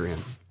really good for him.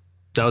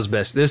 That was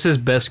best. This is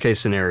best case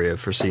scenario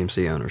for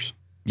CMC owners.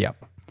 Yeah.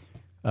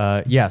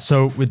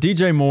 So with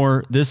DJ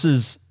Moore, this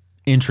is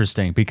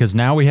interesting because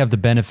now we have the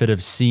benefit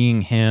of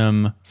seeing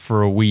him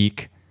for a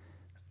week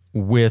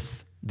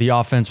with the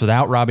offense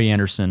without Robbie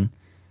Anderson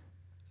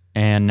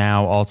and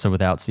now also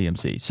without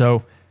CMC.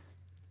 So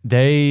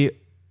I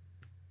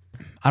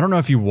don't know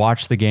if you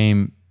watched the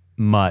game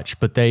much,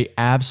 but they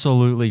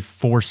absolutely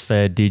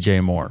force-fed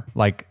DJ Moore.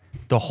 Like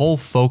the whole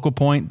focal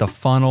point, the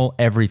funnel,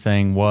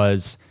 everything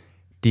was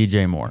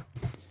DJ Moore.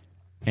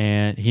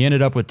 And he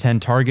ended up with 10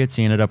 targets.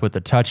 He ended up with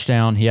a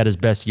touchdown. He had his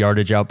best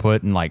yardage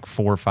output in like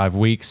 4 or 5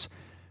 weeks.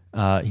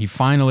 He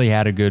finally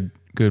had a good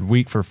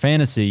week for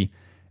fantasy.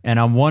 And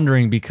I'm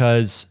wondering,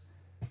 because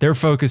their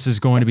focus is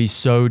going to be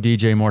so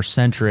DJ Moore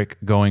centric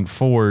going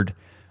forward,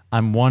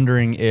 I'm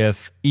wondering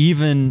if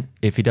even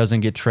if he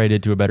doesn't get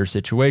traded to a better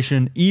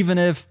situation, even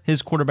if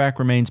his quarterback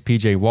remains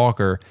PJ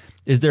Walker,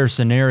 is there a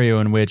scenario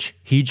in which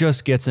he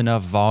just gets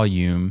enough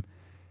volume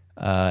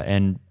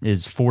and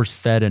is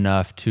force-fed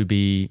enough to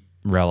be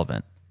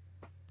relevant?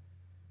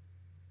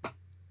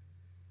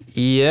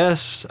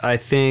 Yes, I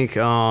think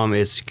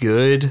it's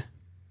good.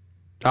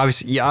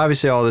 Obviously,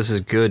 all this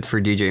is good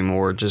for DJ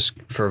Moore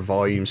just for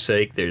volume's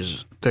sake.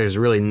 There's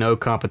really no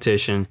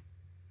competition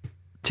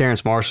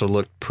Terrence Marshall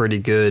looked pretty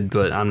good,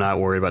 but I'm not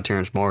worried about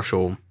Terrence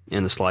Marshall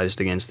in the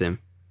slightest against him.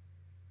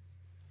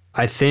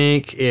 I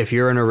think if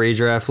you're in a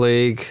redraft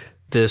league,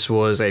 this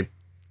was a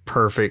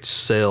perfect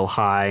sell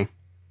high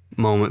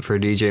moment for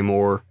DJ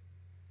Moore,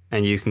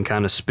 and you can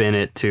kind of spin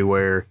it to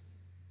where,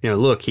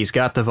 look, he's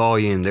got the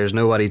volume. There's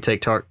nobody to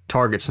take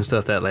targets and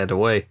stuff that led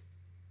away.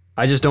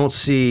 I just don't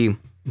see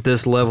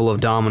this level of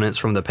dominance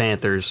from the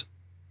Panthers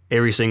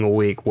every single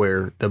week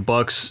where the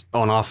Bucs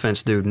on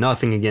offense do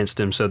nothing against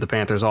him, so the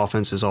Panthers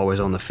offense is always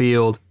on the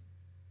field.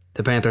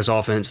 The Panthers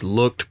offense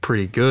looked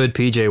pretty good.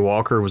 P.J.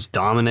 Walker was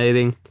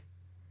dominating.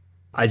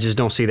 I just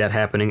don't see that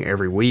happening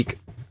every week.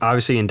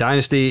 Obviously, in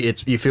Dynasty,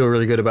 you feel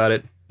really good about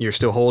it. You're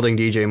still holding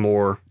DJ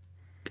Moore,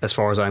 as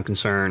far as I'm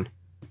concerned,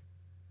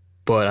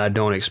 but I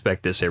don't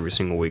expect this every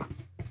single week.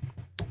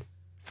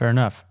 Fair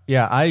enough.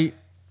 Yeah,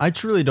 I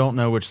truly don't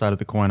know which side of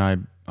the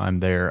coin I'm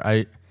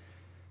there.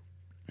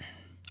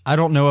 I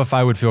don't know if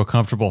I would feel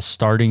comfortable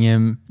starting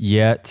him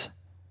yet,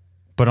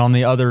 but on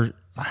the other,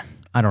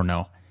 I don't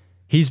know.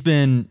 He's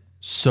been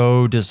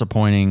so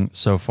disappointing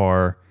so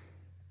far,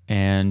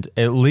 and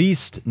at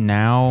least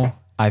now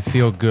I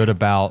feel good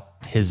about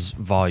his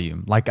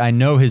volume. Like, I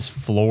know his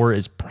floor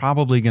is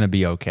probably going to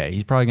be okay.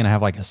 He's probably going to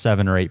have like a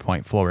 7 or 8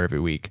 point floor every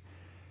week,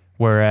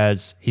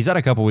 whereas he's had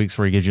a couple weeks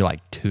where he gives you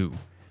like 2,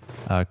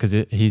 because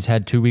he's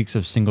had 2 weeks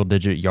of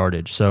single-digit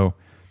yardage. So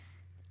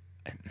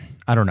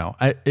I don't know.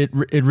 It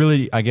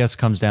really, I guess,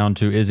 comes down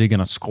to, is he going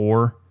to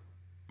score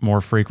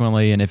more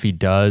frequently? And if he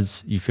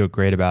does, you feel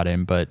great about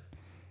him. But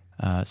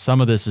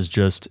some of this is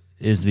just,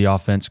 is the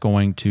offense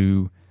going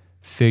to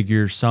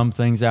figure some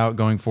things out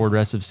going forward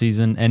rest of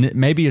season? And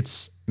maybe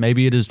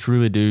it is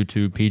truly due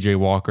to P.J.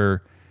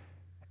 Walker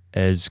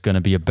is going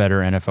to be a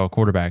better NFL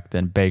quarterback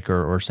than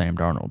Baker or Sam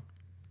Darnold.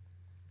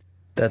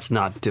 That's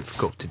not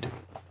difficult to do.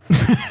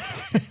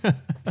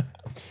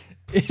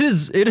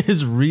 It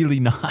is really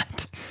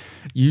not.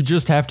 You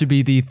just have to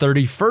be the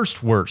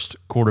 31st worst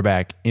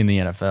quarterback in the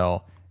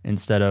NFL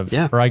instead of,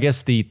 or I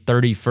guess the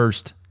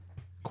 31st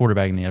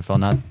quarterback in the NFL,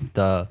 not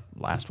the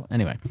last one.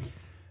 Anyway.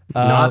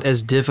 Not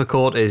as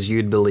difficult as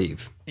you'd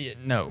believe.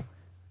 No.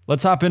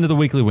 Let's hop into the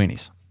weekly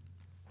weenies.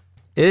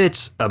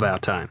 It's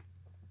about time.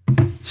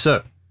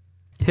 So,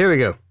 here we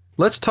go.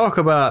 Let's talk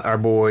about our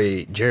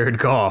boy Jared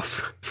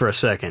Goff for a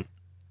second.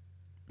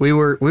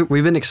 We've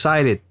been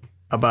excited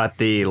about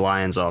the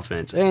Lions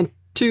offense, and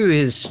to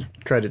his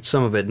credit,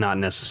 some of it not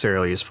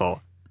necessarily his fault.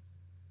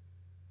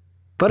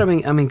 But I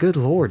mean, good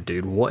Lord,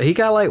 dude. He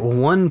got like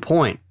 1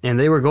 point, and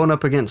they were going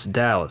up against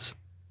Dallas.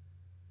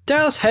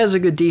 Dallas has a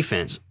good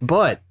defense,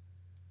 but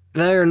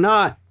they're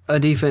not a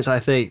defense, I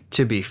think,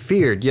 to be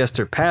feared. Yes,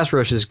 their pass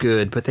rush is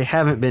good, but they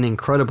haven't been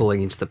incredible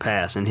against the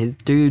pass. And his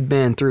dude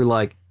been through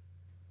like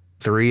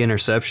 3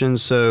 interceptions,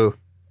 so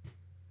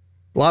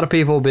a lot of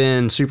people have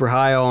been super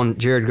high on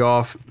Jared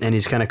Goff, and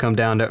he's kind of come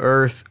down to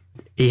earth.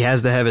 He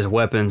has to have his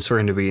weapons for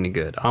him to be any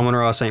good.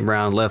 Amon-Ra St.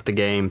 Brown left the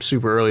game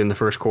super early in the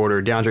first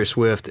quarter. DeAndre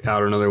Swift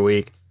out another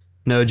week.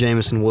 No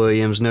Jameson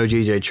Williams, no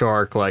G.J.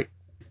 Chark. Like,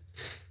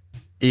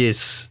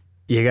 it's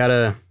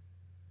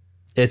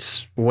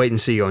wait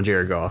and see on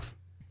Jared Goff.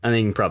 I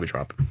think you can probably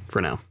drop him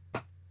for now.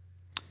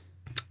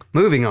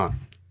 Moving on.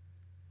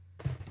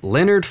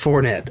 Leonard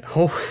Fournette.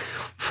 Oh,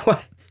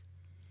 what?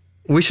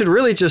 We should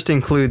really just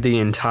include the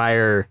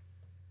entire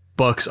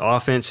Bucs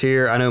offense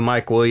here. I know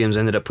Mike Williams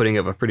ended up putting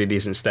up a pretty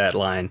decent stat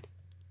line.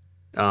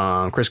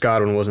 Chris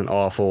Godwin wasn't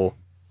awful.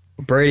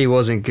 Brady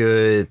wasn't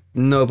good.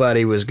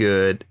 Nobody was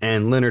good.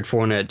 And Leonard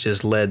Fournette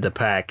just led the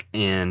pack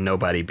in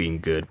nobody being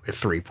good with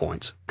 3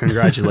 points.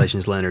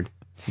 Congratulations, Leonard.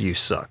 You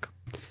suck.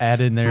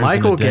 Add in there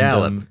Michael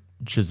Gallup.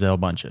 Gisele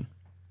Bundchen.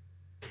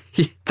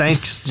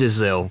 Thanks,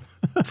 Gisele,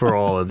 for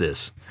all of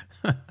this.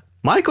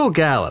 Michael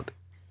Gallup.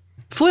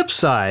 Flip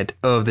side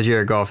of the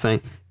Jared Goff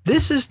thing.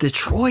 This is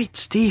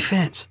Detroit's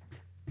defense.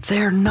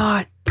 They're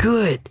not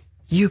good.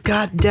 You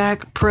got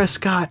Dak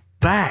Prescott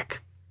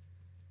back.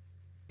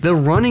 The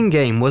running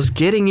game was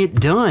getting it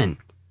done.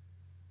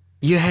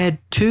 You had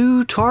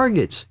 2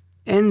 targets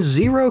and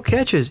 0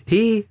 catches.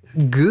 He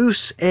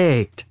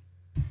goose-egged.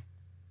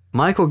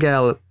 Michael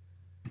Gallup,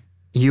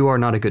 you are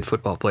not a good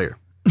football player.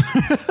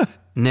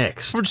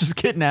 Next. We're just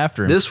getting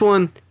after him. This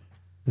one,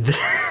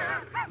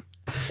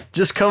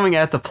 just coming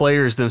at the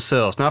players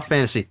themselves, not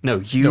fantasy. No,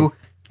 you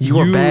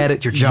are bad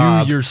at your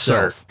job, you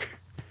yourself. Sir.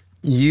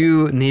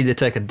 You need to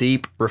take a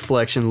deep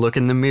reflection, look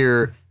in the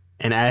mirror,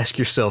 and ask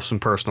yourself some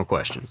personal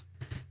questions.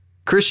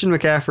 Christian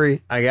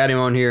McCaffrey, I got him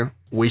on here.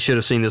 We should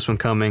have seen this one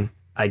coming.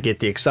 I get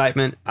the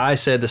excitement. I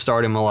said to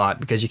start him a lot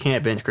because you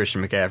can't bench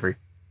Christian McCaffrey.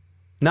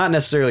 Not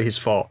necessarily his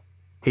fault.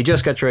 He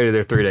just got traded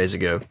there 3 days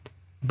ago.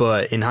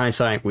 But in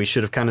hindsight, we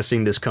should have kind of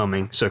seen this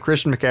coming. So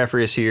Christian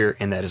McCaffrey is here,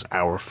 and that is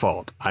our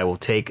fault. I will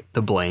take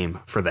the blame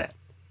for that.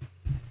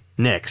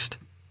 Next.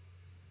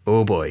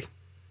 Oh boy.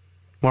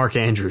 Mark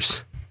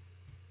Andrews.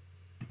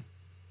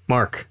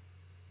 Mark,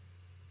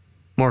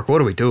 what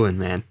are we doing,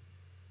 man?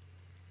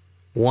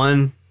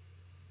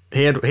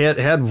 He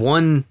had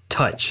 1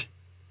 touch.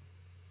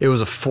 It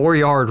was a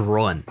 4-yard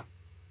run.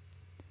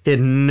 He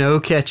had no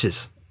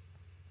catches.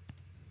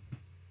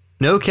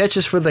 No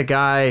catches for the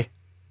guy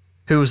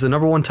who was the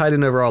number 1 tight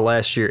end overall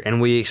last year,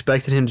 and we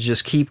expected him to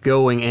just keep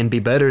going and be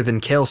better than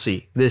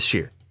Kelsey this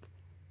year.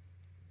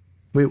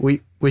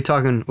 We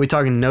talking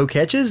no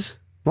catches,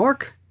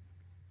 Mark?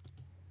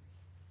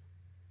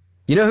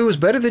 You know who was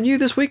better than you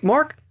this week,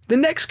 Mark? The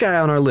next guy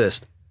on our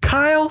list,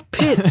 Kyle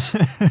Pitts.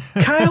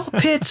 Kyle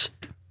Pitts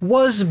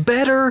was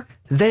better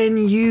than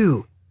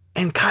you,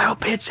 and Kyle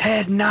Pitts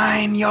had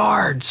 9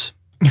 yards.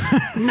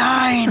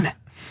 9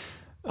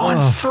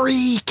 on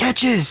 3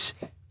 catches.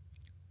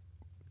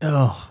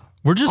 Oh,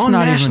 we're just on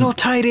not National even,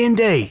 Tight End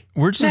Day.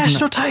 We're just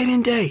National Tight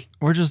End Day.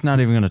 We're just not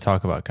even going to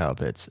talk about Kyle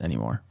Pitts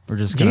anymore. We're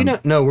just going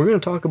to. No, we're going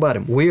to talk about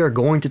him. We are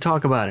going to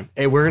talk about him.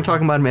 And we're going to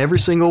talk about him every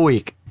single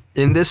week.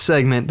 In this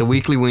segment, the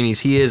Weekly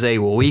Weenies, he is a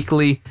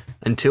weekly,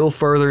 until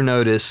further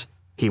notice,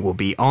 he will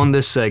be on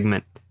this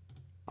segment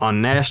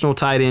on National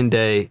Tight End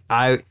Day.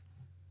 I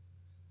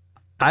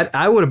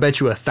would have bet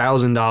you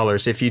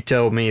 $1,000 if you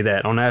told me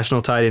that on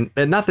National Tight End,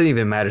 not that it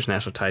even matters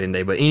National Tight End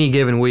Day, but any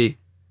given week,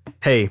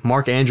 hey,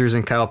 Mark Andrews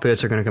and Kyle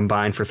Pitts are going to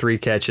combine for 3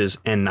 catches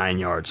and 9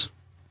 yards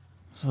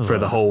for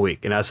the whole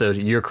week. And I said,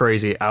 you're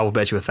crazy. I will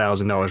bet you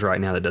 $1,000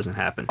 right now that doesn't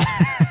happen.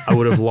 I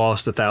would have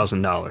lost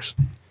 $1,000.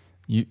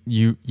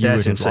 You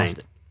That's insane. Lost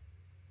it.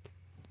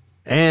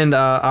 And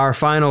our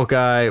final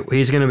guy,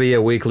 he's going to be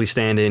a weekly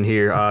stand-in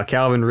here.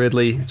 Calvin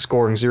Ridley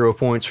scoring 0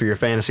 points for your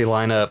fantasy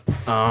lineup.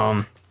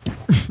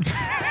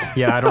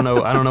 Yeah, I don't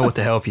know what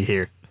to help you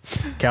here.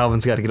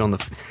 Calvin's got to get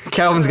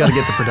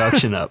the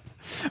production up.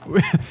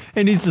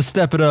 He needs to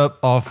step it up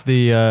off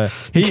the.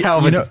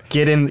 Calvin,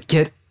 get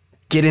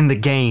in the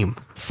game.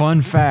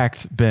 Fun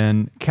fact,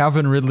 Ben,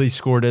 Calvin Ridley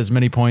scored as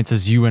many points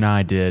as you and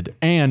I did,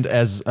 and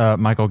as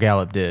Michael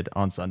Gallup did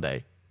on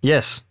Sunday.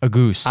 Yes, a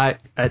goose.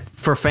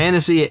 For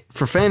fantasy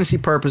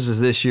purposes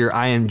this year,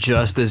 I am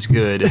just as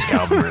good as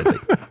Calvin Ridley.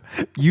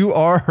 You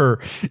are.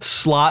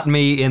 Slot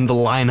me in the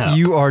lineup.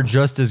 You are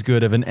just as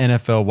good of an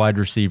NFL wide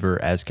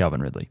receiver as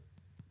Calvin Ridley.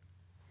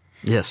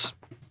 Yes.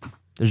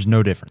 There's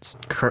no difference.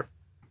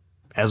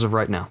 As of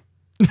right now.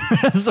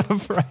 As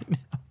of right now.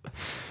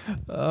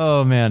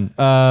 Oh, man.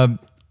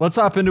 Let's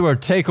hop into our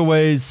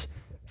takeaways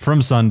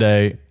from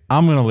Sunday.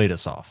 I'm going to lead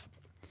us off.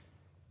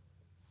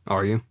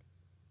 Are you?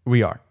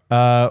 We are.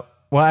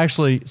 Well,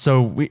 actually,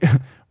 so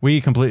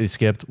we completely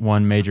skipped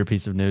one major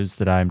piece of news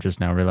that I'm just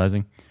now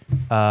realizing.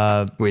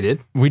 We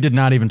did? We did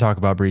not even talk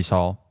about Breece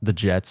Hall, the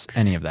Jets,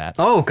 any of that.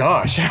 Oh,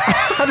 gosh.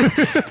 How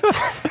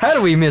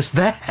do we miss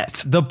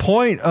that? The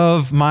point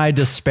of my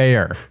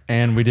despair,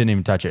 and we didn't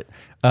even touch it.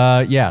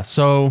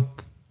 So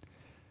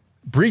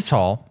Breece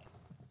Hall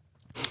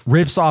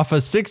rips off a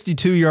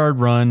 62-yard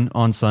run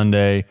on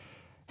Sunday,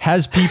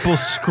 has people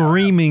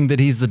screaming that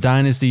he's the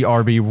Dynasty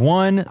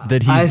RB1,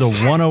 that he's the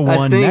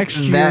 101 next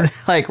year.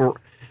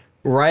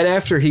 Right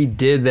after he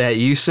did that,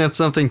 you sent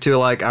something to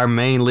our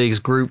main league's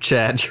group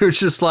chat. You were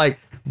just like,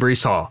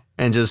 Breece Hall,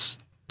 and just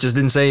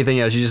didn't say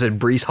anything else. You just said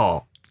Breece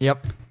Hall.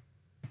 Yep.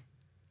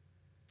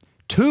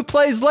 2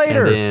 plays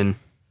later, and then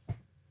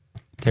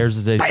tears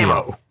his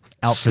ACL,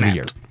 out for the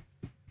year.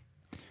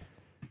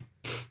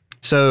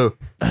 So,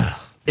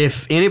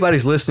 if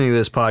anybody's listening to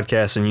this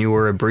podcast and you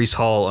were a Breece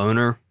Hall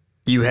owner,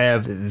 you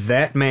have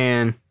that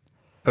man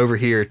over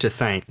here to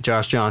thank,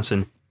 Josh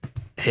Johnson.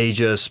 He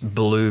just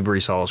blew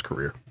Breece Hall's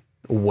career.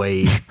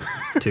 Way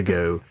to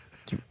go,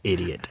 you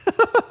idiot.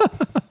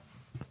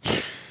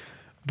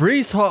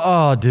 Breece Hall,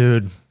 oh,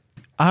 dude.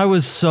 I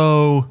was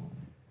so...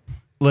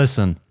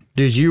 Listen.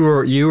 Dude, you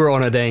were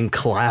on a dang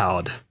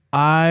cloud.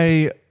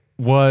 I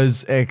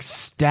was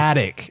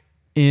ecstatic.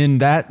 In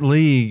that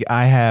league,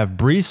 I have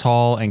Breece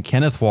Hall and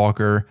Kenneth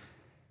Walker,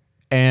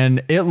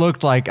 and it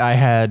looked like I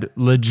had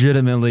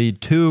legitimately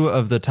 2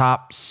 of the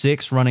top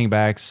 6 running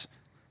backs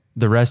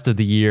the rest of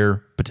the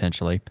year,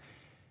 potentially.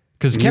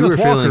 Because you were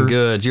feeling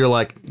good. You're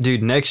like,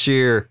 dude, next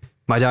year,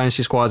 my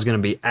Dynasty squad is going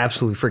to be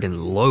absolutely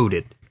freaking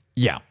loaded.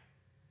 Yeah.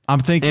 I'm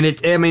thinking...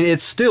 And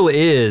it still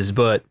is,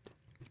 but...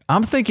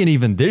 I'm thinking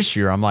even this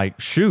year, I'm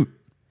like, shoot,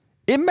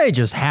 it may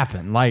just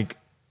happen. Like,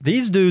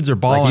 these dudes are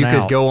balling out.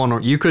 You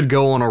could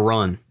go on a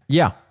run.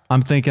 Yeah.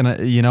 I'm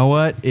thinking, you know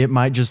what? It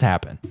might just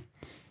happen.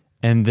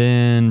 And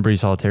then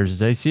Breece Hall tears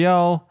his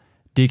ACL.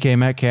 DK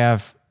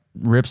Metcalf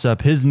rips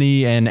up his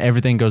knee, and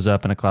everything goes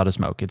up in a cloud of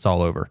smoke. It's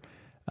all over.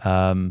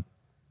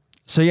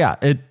 So, yeah.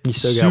 You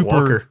still got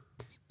Walker.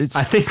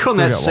 I think on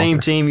that same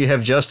team, you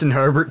have Justin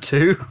Herbert,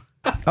 too.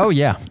 Oh,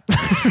 yeah.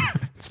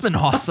 It's been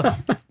awesome.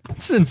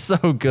 It's been so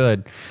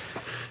good.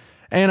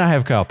 And I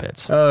have Kyle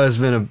Pitts. Oh, it's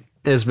been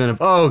a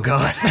oh,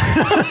 God.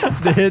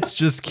 The hits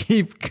just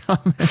keep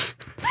coming.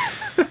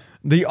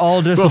 The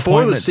all disappointment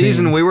Before the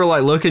season, team. we were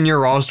like looking your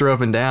roster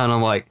up and down.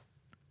 I'm like,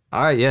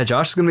 all right, yeah,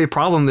 Josh is going to be a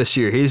problem this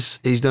year. He's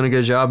done a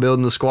good job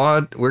building the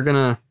squad. We're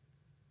going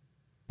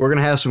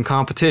to have some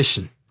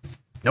competition.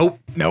 Nope.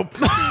 Nope.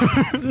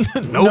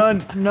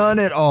 None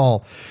at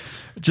all.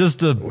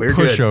 Just a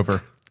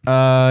pushover.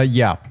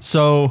 Yeah.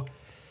 So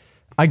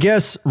I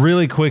guess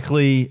really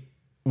quickly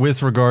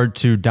with regard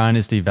to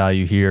dynasty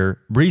value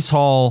here, Breece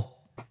Hall,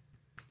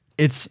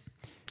 it's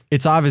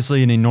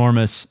obviously an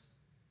enormous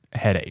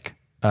headache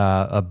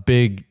a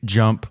big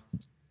jump,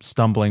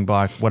 stumbling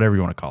block, whatever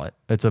you want to call it.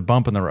 It's a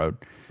bump in the road.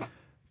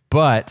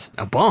 But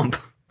A bump?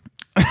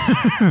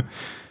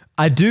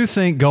 I do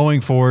think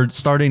going forward,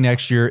 starting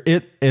next year,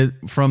 it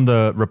from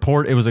the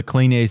report, it was a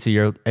clean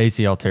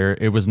ACL tear.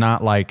 It was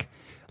not like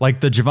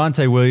the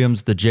Javonte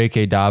Williams, the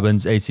J.K.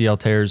 Dobbins ACL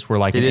tears were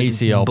like He an didn't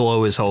ACL.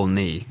 blow his whole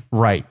knee.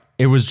 Right.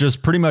 It was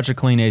just pretty much a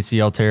clean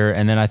ACL tear.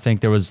 And then I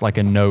think there was like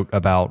a note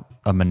about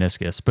a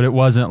meniscus, but it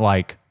wasn't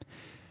like,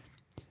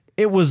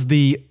 it was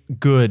the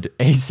good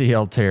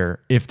ACL tear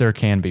if there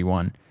can be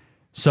one.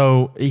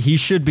 So he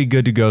should be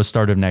good to go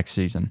start of next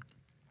season.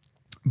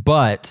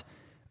 But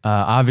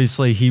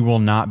obviously he will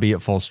not be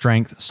at full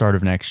strength start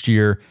of next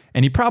year.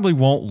 And he probably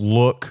won't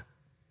look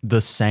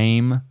the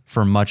same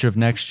for much of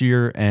next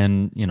year.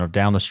 And,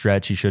 down the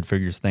stretch, he should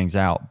figure things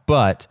out.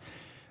 But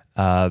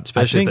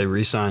Especially if they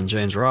re-sign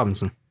James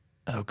Robinson.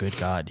 Oh, good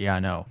God. Yeah, I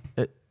know.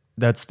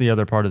 That's the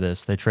other part of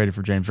this. They traded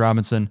for James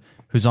Robinson,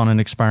 who's on an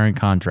expiring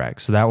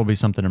contract. So that will be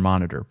something to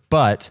monitor.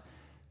 But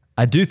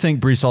I do think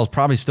Breece Hall is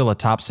probably still a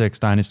top 6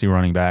 dynasty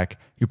running back.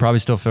 You probably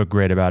still feel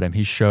great about him.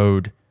 He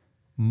showed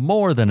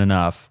more than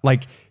enough.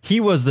 Like, he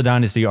was the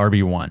dynasty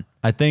RB1.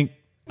 I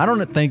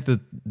don't think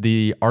that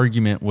the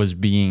argument was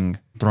being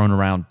thrown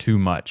around too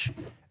much.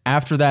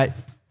 After that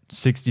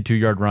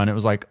 62-yard run, it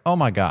was like, oh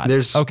my God. My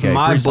Breece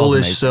Hall's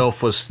bullish amazing.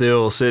 self was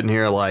still sitting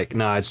here like,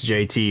 nah, it's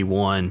JT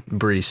 1,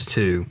 Breece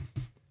 2.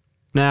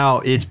 Now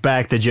it's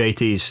back to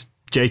JT's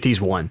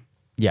 1.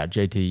 Yeah,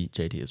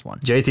 JT is 1.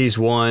 JT's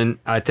 1.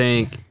 I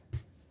think,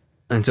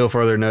 until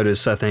further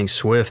notice, I think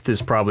Swift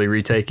is probably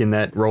retaking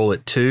that role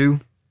at 2.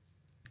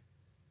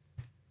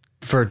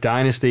 For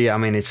Dynasty, I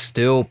mean, it's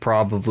still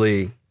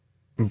probably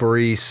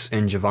Breece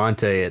and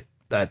Javonte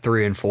at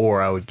 3 and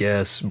 4, I would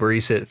guess.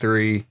 Breece at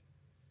 3.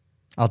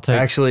 I'll take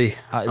Kenneth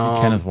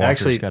Kenneth Walker's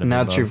actually, gotta be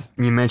now that above.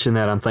 you mentioned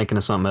that, I'm thinking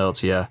of something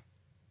else. Yeah,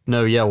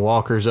 no, yeah,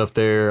 Walker's up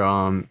there.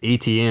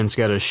 ETN's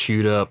got to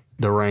shoot up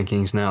the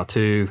rankings now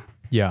too.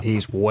 Yeah,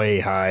 He's way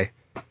high.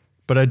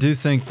 but I do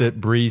think that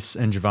Breece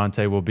and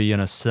Javonte will be in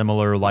a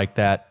similar, like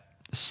that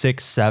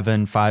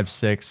 6'7",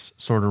 5'6"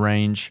 sort of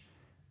range.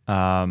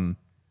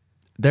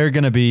 They're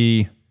gonna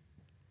be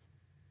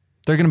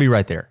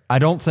right there. I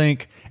don't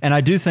think, and I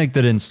do think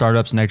that in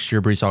startups next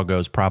year, Breece Hall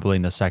goes probably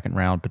in the second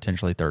round,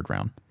 potentially third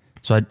round.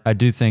 So I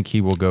do think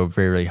he will go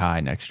very high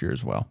next year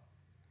as well.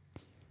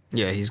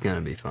 Yeah, he's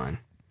gonna be fine.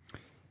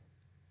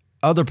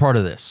 Other part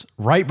of this,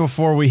 right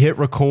before we hit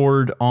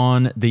record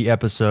on the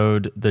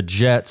episode, the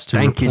Jets to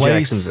Thank you,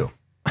 replace Jacksonville.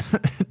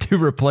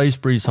 to replace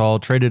Breece Hall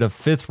traded a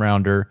 5th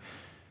rounder,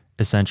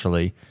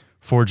 essentially,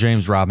 for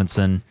James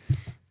Robinson.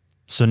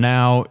 So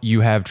now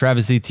you have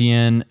Travis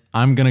Etienne.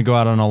 I'm going to go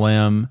out on a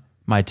limb.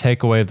 My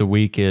takeaway of the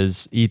week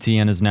is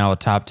Etienne is now a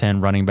top 10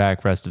 running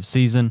back rest of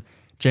season.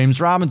 James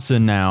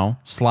Robinson now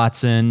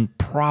slots in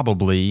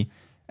probably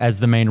as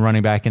the main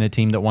running back in a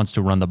team that wants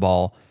to run the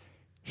ball.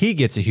 He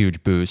gets a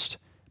huge boost.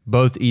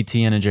 Both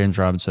Etienne and James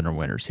Robinson are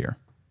winners here.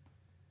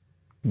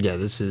 Yeah,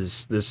 this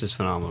is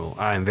phenomenal.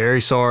 I am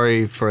very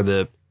sorry for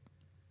the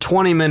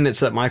 20 minutes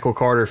that Michael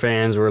Carter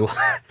fans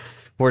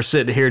were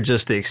sitting here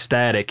just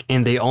ecstatic.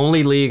 In the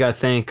only league I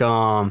think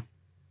that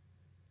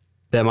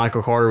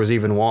Michael Carter was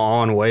even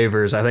on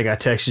waivers, I think I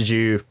texted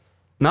you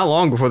not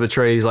long before the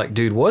trade. He's like,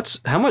 dude,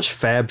 how much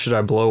fab should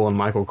I blow on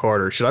Michael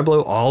Carter? Should I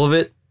blow all of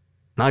it?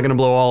 Not going to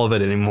blow all of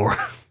it anymore.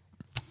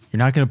 You're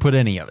not going to put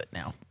any of it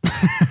now.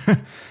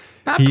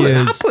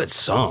 I put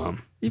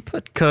some.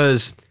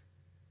 Because,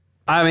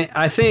 I mean,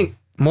 I think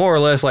more or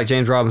less like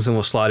James Robinson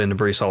will slide into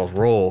Breece Hall's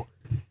role.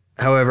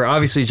 However,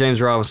 obviously James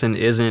Robinson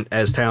isn't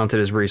as talented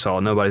as Breece Hall.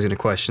 Nobody's going to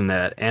question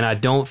that. And I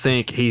don't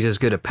think he's as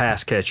good a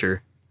pass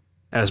catcher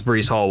as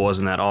Breece Hall was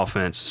in that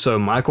offense. So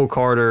Michael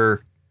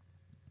Carter,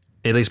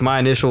 at least my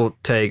initial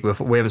take,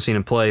 we haven't seen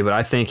him play, but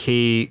I think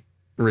he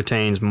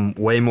retains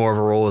way more of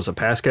a role as a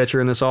pass catcher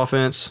in this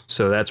offense.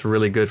 So that's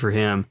really good for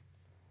him.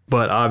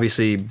 But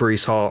obviously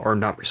Robinson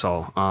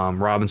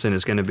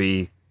is going to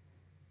be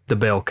the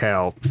bell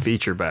cow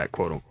feature back,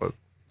 quote unquote.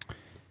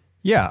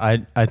 Yeah,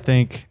 I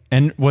think,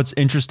 and what's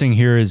interesting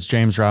here is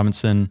James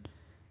Robinson,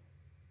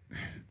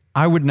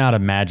 I would not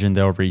imagine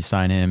they'll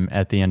re-sign him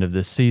at the end of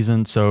this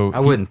season. So I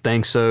wouldn't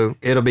think so.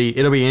 It'll be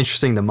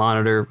interesting to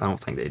monitor. I don't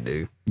think they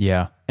do.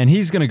 Yeah, and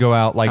he's going to go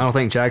out like, I don't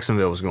think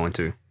Jacksonville was going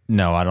to.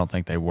 No, I don't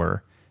think they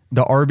were.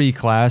 The RB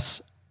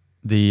class,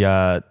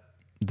 the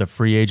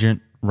free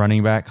agent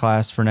running back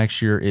class for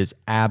next year is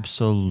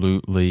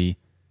absolutely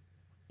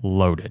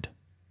loaded.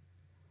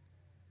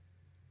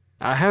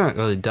 I haven't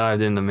really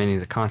dived into many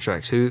of the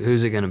contracts.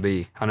 Who's it going to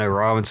be? I know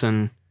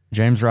Robinson.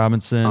 James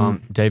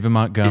Robinson, David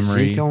Montgomery, Is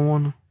Zeke on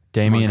one?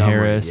 Damian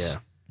Montgomery, Harris,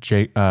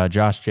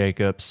 Josh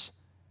Jacobs.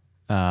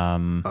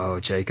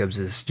 Jacobs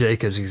is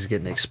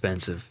getting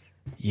expensive.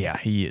 Yeah,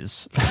 he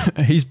is.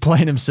 He's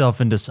playing himself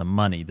into some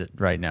money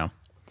right now.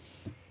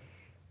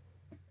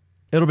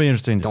 It'll be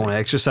interesting to see. Don't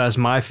exercise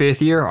my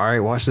 5th year? All right,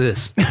 watch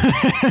this.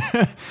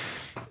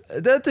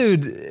 That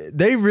dude,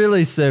 they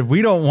really said,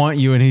 we don't want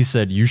you. And he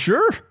said, you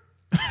sure?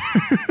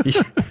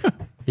 Yeah,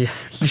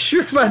 you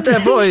sure about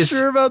that, boys? You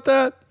sure about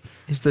that?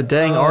 He's the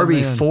dang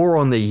RB4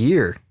 on the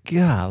year.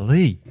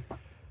 Golly.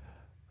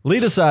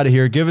 Lead us out of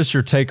here. Give us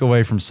your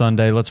takeaway from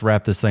Sunday. Let's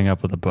wrap this thing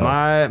up with a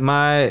bow.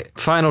 My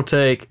final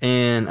take,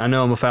 and I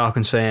know I'm a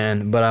Falcons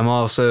fan, but I'm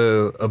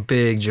also a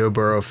big Joe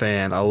Burrow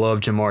fan. I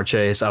love Jamar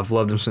Chase. I've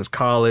loved him since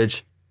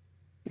college.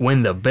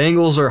 When the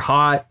Bengals are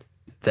hot,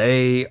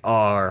 they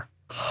are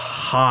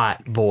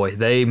hot, boy.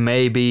 They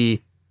may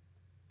be,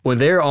 when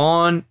they're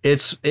on,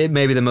 it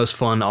may be the most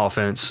fun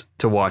offense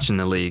to watch in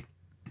the league.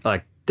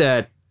 Like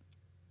that,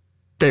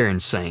 they're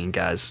insane,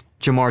 guys.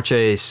 Jamar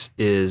Chase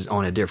is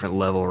on a different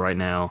level right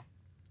now.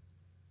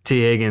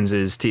 T. Higgins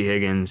is T.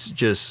 Higgins,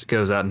 just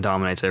goes out and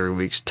dominates every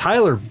week.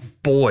 Tyler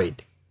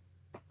Boyd,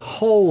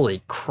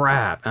 holy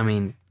crap. I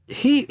mean,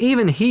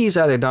 he's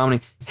out there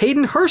dominating.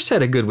 Hayden Hurst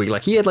had a good week.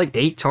 Like, he had like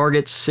 8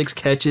 targets, 6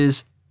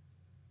 catches.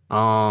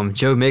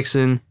 Joe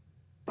Mixon,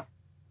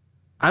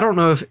 I don't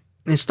know if,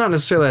 it's not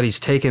necessarily that he's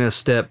taking a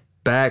step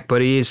back,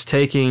 but he is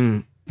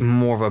taking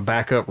more of a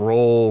backup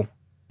role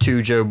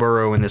to Joe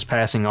Burrow in this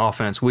passing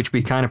offense, which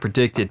we kind of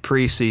predicted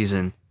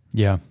preseason.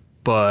 Yeah.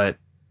 But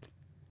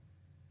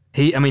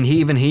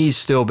he's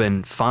still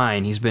been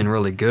fine. He's been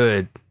really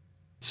good.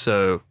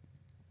 So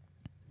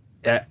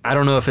I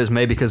don't know if it's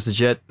maybe because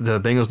the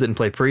Bengals didn't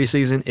play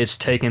preseason. It's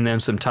taken them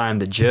some time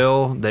to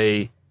gel.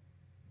 They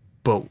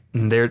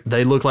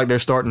look like they're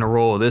starting to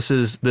roll. This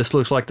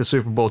looks like the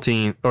Super Bowl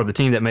team, or the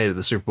team that made it to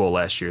the Super Bowl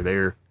last year.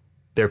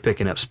 They're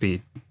picking up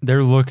speed.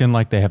 They're looking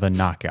like they have a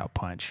knockout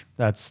punch.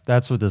 That's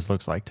what this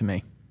looks like to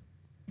me.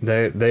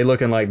 They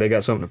looking like they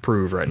got something to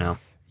prove right now.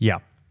 Yeah.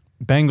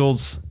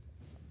 Bengals,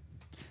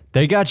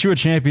 they got you a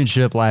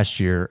championship last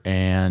year,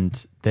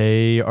 and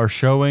they are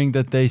showing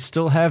that they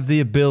still have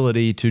the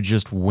ability to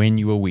just win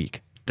you a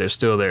week. They're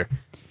still there.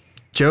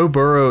 Joe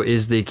Burrow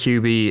is the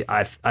QB.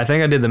 I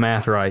think I did the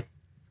math right.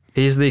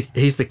 He's the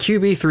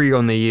QB3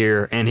 on the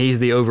year, and he's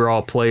the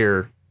overall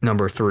player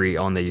number 3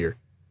 on the year.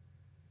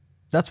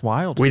 That's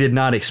wild. We did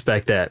not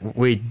expect that.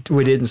 We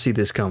didn't see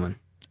this coming.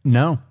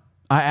 No.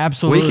 I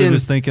absolutely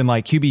was thinking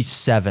like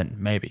QB7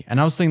 maybe. And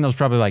I was thinking that was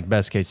probably like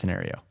best case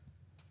scenario.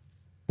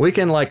 We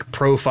can like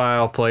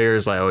profile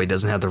players like, oh, he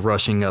doesn't have the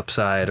rushing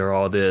upside or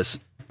all this.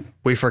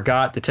 We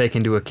forgot to take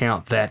into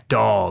account that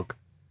dog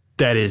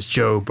that is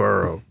Joe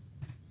Burrow.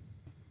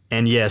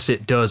 And yes,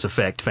 it does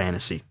affect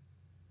fantasy.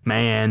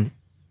 Man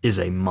is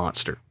a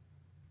monster.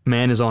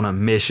 Man is on a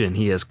mission.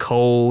 He is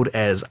cold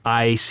as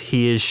ice.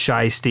 He is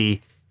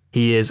shiesty.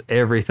 He is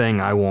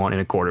everything I want in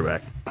a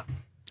quarterback.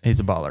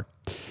 He's a baller.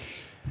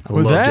 I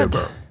love Joe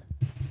Burrow.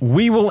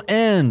 We will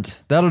end.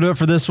 That'll do it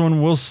for this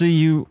one. We'll see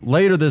you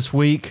later this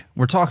week.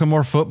 We're talking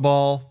more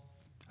football.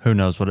 Who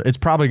knows what it's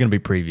probably going to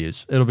be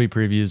previews. It'll be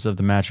previews of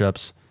the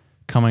matchups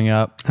coming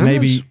up.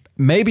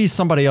 Maybe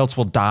somebody else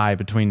will die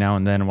between now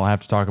and then, and we'll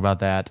have to talk about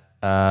that.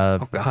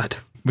 Oh God.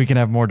 We can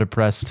have more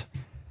depressed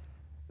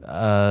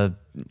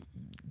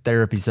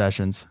therapy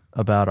sessions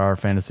about our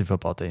fantasy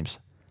football teams.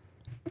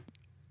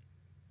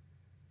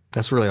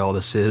 That's really all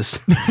this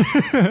is.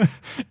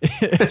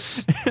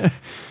 It's therapy.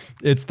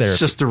 It's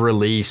just a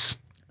release.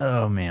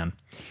 Oh, man.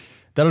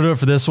 That'll do it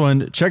for this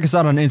one. Check us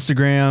out on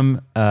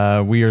Instagram.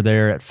 We are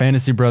there at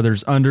Fantasy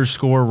Brothers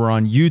 _. We're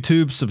on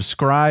YouTube.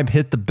 Subscribe.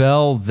 Hit the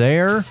bell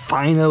there.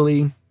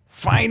 Finally.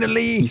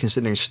 You can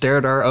sit there and stare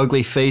at our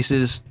ugly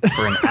faces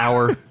for an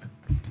hour.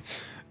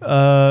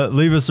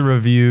 Leave us a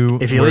review.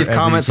 If you leave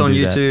comments on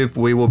YouTube,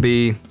 we will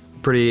be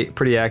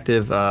pretty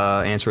active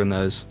answering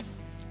those.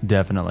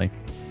 Definitely.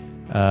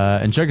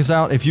 And check us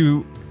out if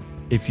you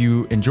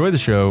enjoy the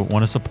show,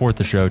 want to support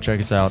the show, check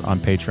us out on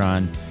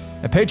Patreon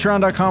at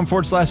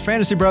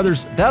patreon.com/Fantasy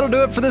Brothers. That'll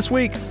do it for this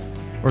week,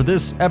 or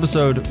this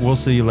episode. We'll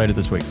see you later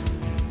this week.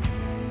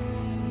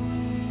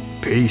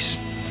 Peace.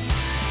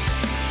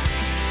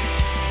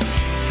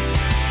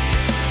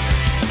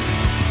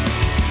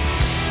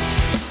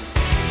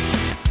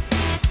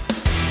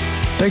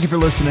 Thank you for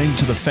listening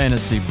to the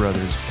Fantasy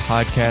Brothers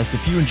podcast.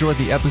 If you enjoyed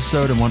the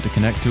episode and want to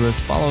connect to us,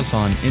 follow us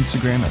on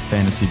Instagram at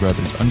Fantasy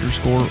Brothers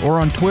 _ or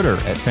on Twitter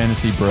at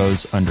Fantasy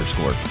Bros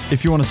 _.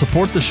 If you want to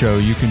support the show,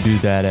 you can do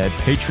that at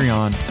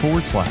Patreon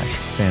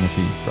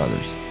 /Fantasy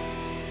Brothers.